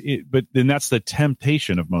 But then that's the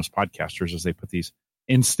temptation of most podcasters, is they put these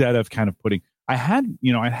instead of kind of putting. I had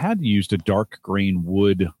used a dark grain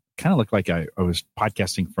wood, kind of looked like I was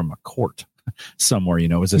podcasting from a court somewhere.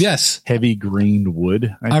 It was this heavy green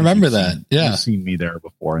wood. I remember that. You've seen me there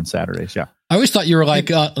before on Saturdays. Yeah, I always thought you were like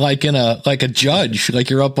a judge, like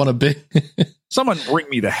you're up on a big. Someone bring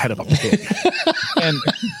me the head of a pig, and.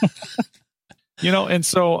 And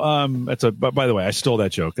so that's but by the way, I stole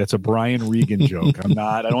that joke. That's a Brian Regan joke.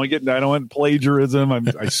 I don't want plagiarism.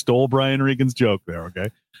 I stole Brian Regan's joke there. Okay.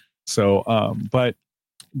 So, but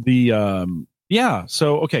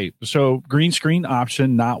so green screen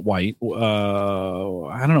option, not white.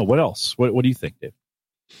 I don't know. What else? What do you think, Dave?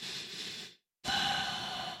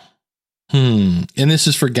 And this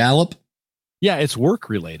is for Gallup? Yeah, it's work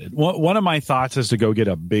related. One of my thoughts is to go get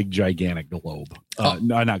a big, gigantic globe.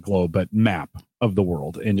 Not globe, but map of the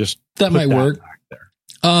world, and just that might work back there.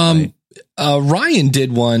 Right? Ryan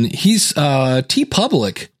did one. He's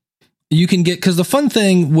TeePublic. You can get, because the fun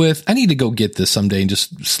thing with, I need to go get this someday and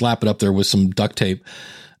just slap it up there with some duct tape.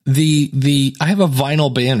 I have a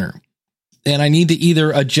vinyl banner, and I need to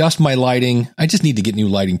either adjust my lighting. I just need to get new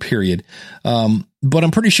lighting, period. But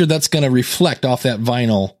I'm pretty sure that's going to reflect off that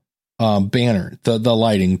vinyl banner, the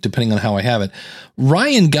lighting, depending on how I have it.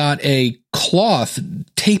 Ryan got a cloth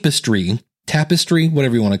tapestry,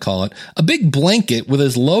 whatever you want to call it, a big blanket with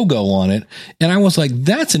his logo on it. And I was like,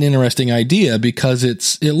 that's an interesting idea, because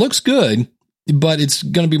it looks good, but it's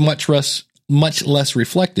going to be much less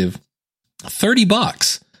reflective.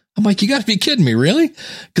 $30. I'm like, you got to be kidding me, really?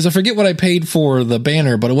 Because I forget what I paid for the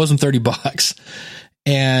banner, but it wasn't $30.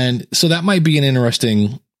 And so that might be an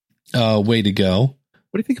interesting way to go.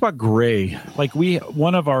 What do you think about gray? Like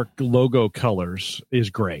one of our logo colors is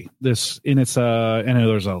gray. I know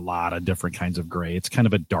there's a lot of different kinds of gray. It's kind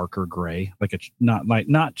of a darker gray, like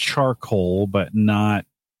not charcoal, but not,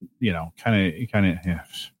 kind of. Yeah.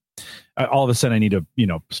 All of a sudden I need to,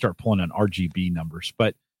 start pulling on RGB numbers,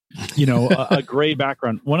 but a gray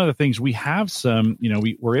background. One of the things we have some,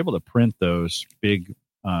 we're able to print those big,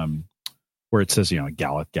 where it says,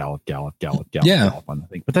 Gallup on the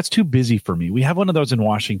thing. But that's too busy for me. We have one of those in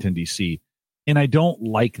Washington, D.C., and I don't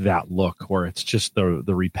like that look where it's just the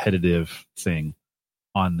repetitive thing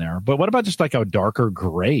on there. But what about just like a darker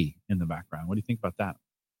gray in the background? What do you think about that?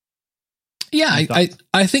 Yeah,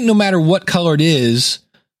 I think no matter what color it is,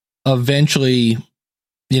 eventually,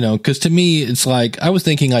 because to me, it's like, I was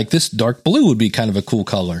thinking like this dark blue would be kind of a cool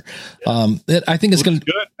color. Yeah. I think it's going to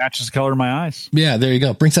good. Matches the color of my eyes. Yeah, there you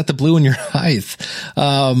go. Brings out the blue in your eyes.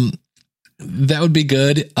 That would be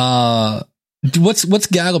good. What's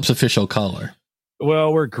Gallup's official color?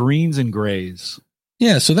 Well, we're greens and grays.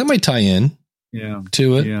 Yeah, so that might tie in. Yeah.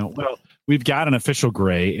 To it. Yeah. Well, we've got an official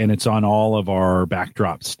gray, and it's on all of our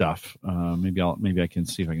backdrop stuff. Maybe I can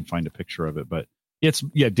see if I can find a picture of it, but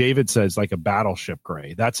David says like a battleship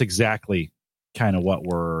gray. That's exactly kind of what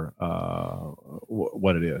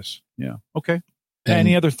what it is. Yeah. Okay. And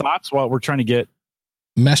any other thoughts while we're trying to get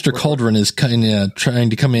Master Cauldron is kind of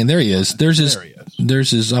trying to come in. There he is. There's his.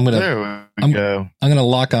 I'm gonna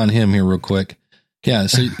lock on him here real quick. Yeah,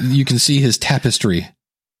 so you can see his tapestry.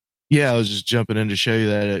 Yeah, I was just jumping in to show you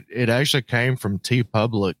that it actually came from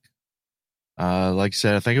TeePublic. Like I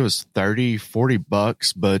said, I think it was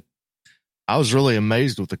 $30-$40, but I was really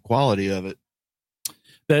amazed with the quality of it.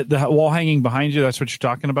 The wall hanging behind you, that's what you're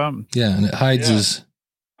talking about? Yeah, and it hides his.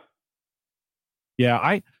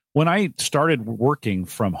 Yeah, when I started working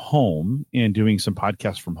from home and doing some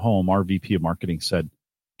podcasts from home, our VP of marketing said,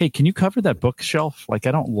 "Hey, can you cover that bookshelf? Like,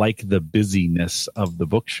 I don't like the busyness of the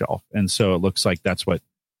bookshelf." And so it looks like that's what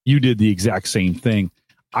you did, the exact same thing.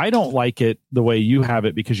 I don't like it the way you have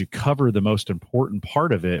it because you cover the most important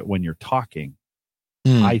part of it when you're talking.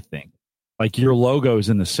 I think like your logo is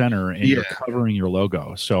in the center and you're covering your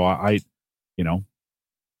logo. So I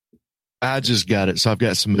just got it. So I've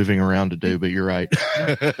got some moving around to do, but you're right.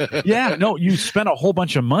 Yeah, no, you spent a whole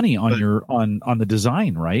bunch of money on your on the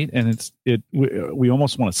design, right? And we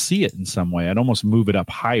almost want to see it in some way. I'd almost move it up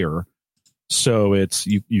higher so it's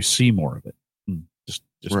you see more of it.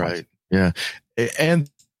 Just right. Yeah. And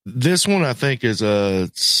this one I think is a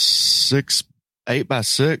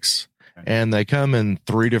 8x6, and they come in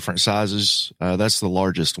 3 different sizes. That's the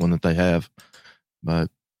largest one that they have,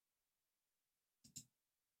 but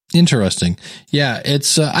interesting. Yeah,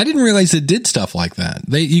 it's I didn't realize it did stuff like that.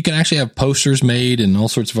 You can actually have posters made and all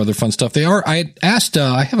sorts of other fun stuff. I asked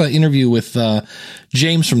I have an interview with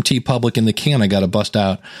James from TeePublic in the can I got to bust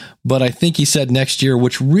out, but I think he said next year,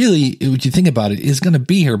 which really, when you think about it, is going to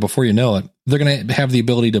be here before you know it. They're going to have the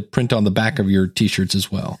ability to print on the back of your t-shirts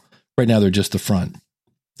as well. Right now they're just the front.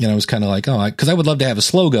 And I was kind of like, because I would love to have a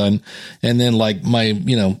slogan and then like my,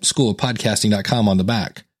 schoolofpodcasting.com on the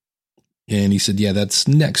back. And he said, yeah, that's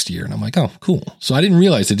next year. And I'm like, oh, cool. So I didn't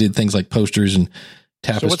realize it did things like posters and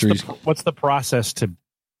tapestries. So what's the process to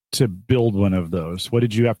build one of those? What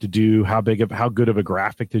did you have to do? How good of a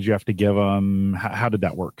graphic did you have to give them? How did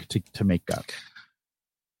that work to make that?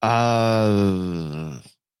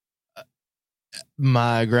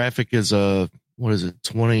 My graphic is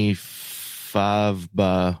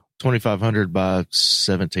 2500 by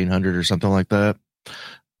 1700 or something like that.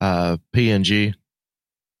 PNG.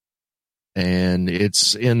 And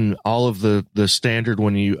it's in all of the standard.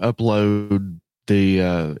 When you upload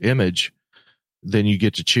the image, then you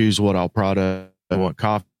get to choose what all product I want: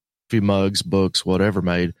 coffee mugs, books, whatever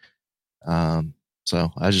made.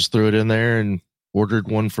 So I just threw it in there and ordered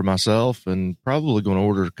one for myself, and probably going to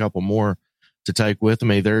order a couple more to take with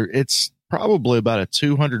me. It's probably about a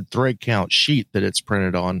 200 thread count sheet that it's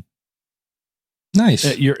printed on.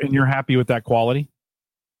 Nice. You're happy with that quality?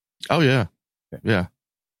 Oh yeah. Okay. Yeah.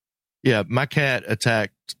 Yeah, my cat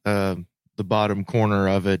attacked the bottom corner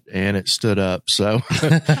of it, and it stood up. So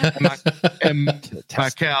my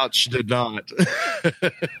couch did not.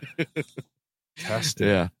 Testing.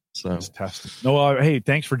 Yeah. So testing. No, hey,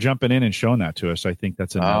 thanks for jumping in and showing that to us. I think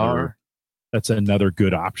that's another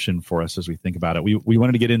good option for us as we think about it. We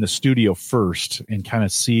wanted to get in the studio first and kind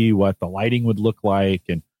of see what the lighting would look like,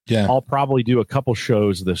 and I'll probably do a couple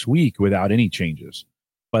shows this week without any changes.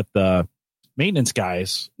 But the maintenance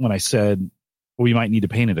guys, when I said we might need to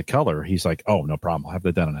paint it a color, he's like, "Oh, no problem. I'll have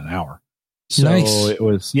that done in an hour." So nice. It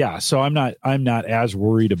was, So I'm not as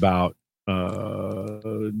worried about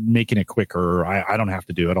making it quicker. I don't have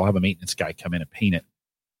to do it. I'll have a maintenance guy come in and paint it.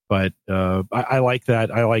 But I like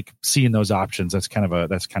that. I like seeing those options. That's kind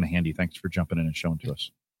of handy. Thanks for jumping in and showing to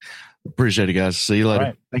us. Appreciate it, guys. See you later. All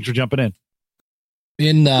right. Thanks for jumping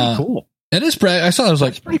in. Cool. It is. I saw. I was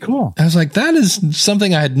like, pretty cool. I was like, that is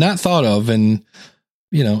something I had not thought of, and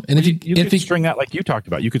and if you could string that like you talked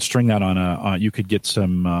about, you could string that on you could get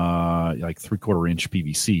some like 3/4 inch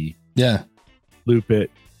PVC. Yeah. Loop it,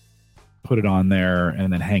 put it on there,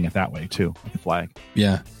 and then hang it that way too, like a flag.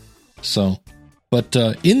 Yeah. So, but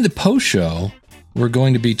in the post show, we're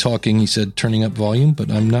going to be talking. He said turning up volume, but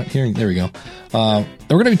I'm not hearing. There we go. We're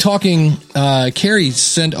going to be talking. Carrie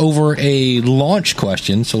sent over a launch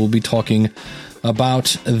question, so we'll be talking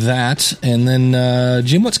about that. And then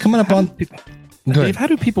Jim, what's coming up on? Dave, how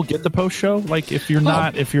do people get the post show? Like, how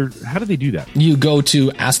do they do that? You go to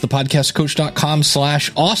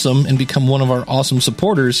askthepodcastcoach.com/awesome and become one of our awesome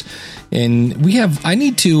supporters. And I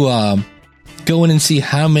need to go in and see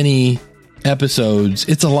how many episodes.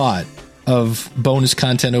 It's a lot of bonus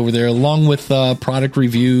content over there, along with product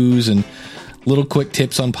reviews and little quick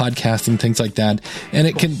tips on podcasting, things like that. And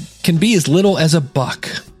it can be as little as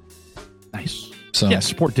 $1. Nice. So yeah,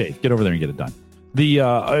 support Dave. Get over there and get it done. The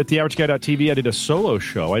at theaverageguy.tv, I did a solo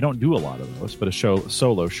show. I don't do a lot of those, but a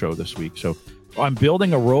solo show this week. So I'm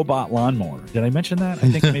building a robot lawnmower. Did I mention that? I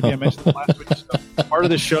think maybe I mentioned it last week. So part of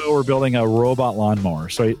the show, we're building a robot lawnmower.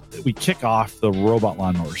 So we kick off the robot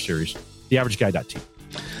lawnmower series, theaverageguy.tv.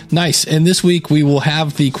 Nice. And this week we will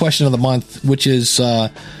have the question of the month, which is,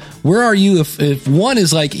 where are you if 1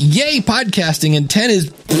 is like, yay, podcasting, and 10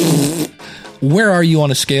 is, where are you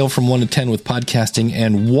on a scale from 1 to 10 with podcasting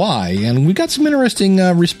and why? And we got some interesting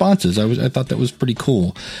responses. I thought that was pretty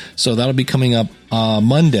cool. So that'll be coming up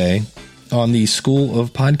Monday on the School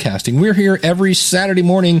of Podcasting. We're here every Saturday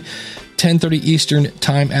morning, 10:30 Eastern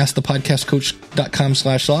time.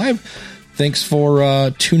 AskThePodcastCoach.com/live. Thanks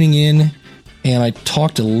for tuning in. And I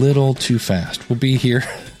talked a little too fast. We'll be here,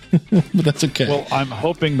 but that's okay. Well, I'm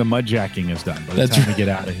hoping the mudjacking is done by the time we get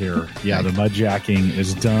out of here. Yeah, the mudjacking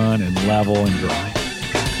is done and level and dry.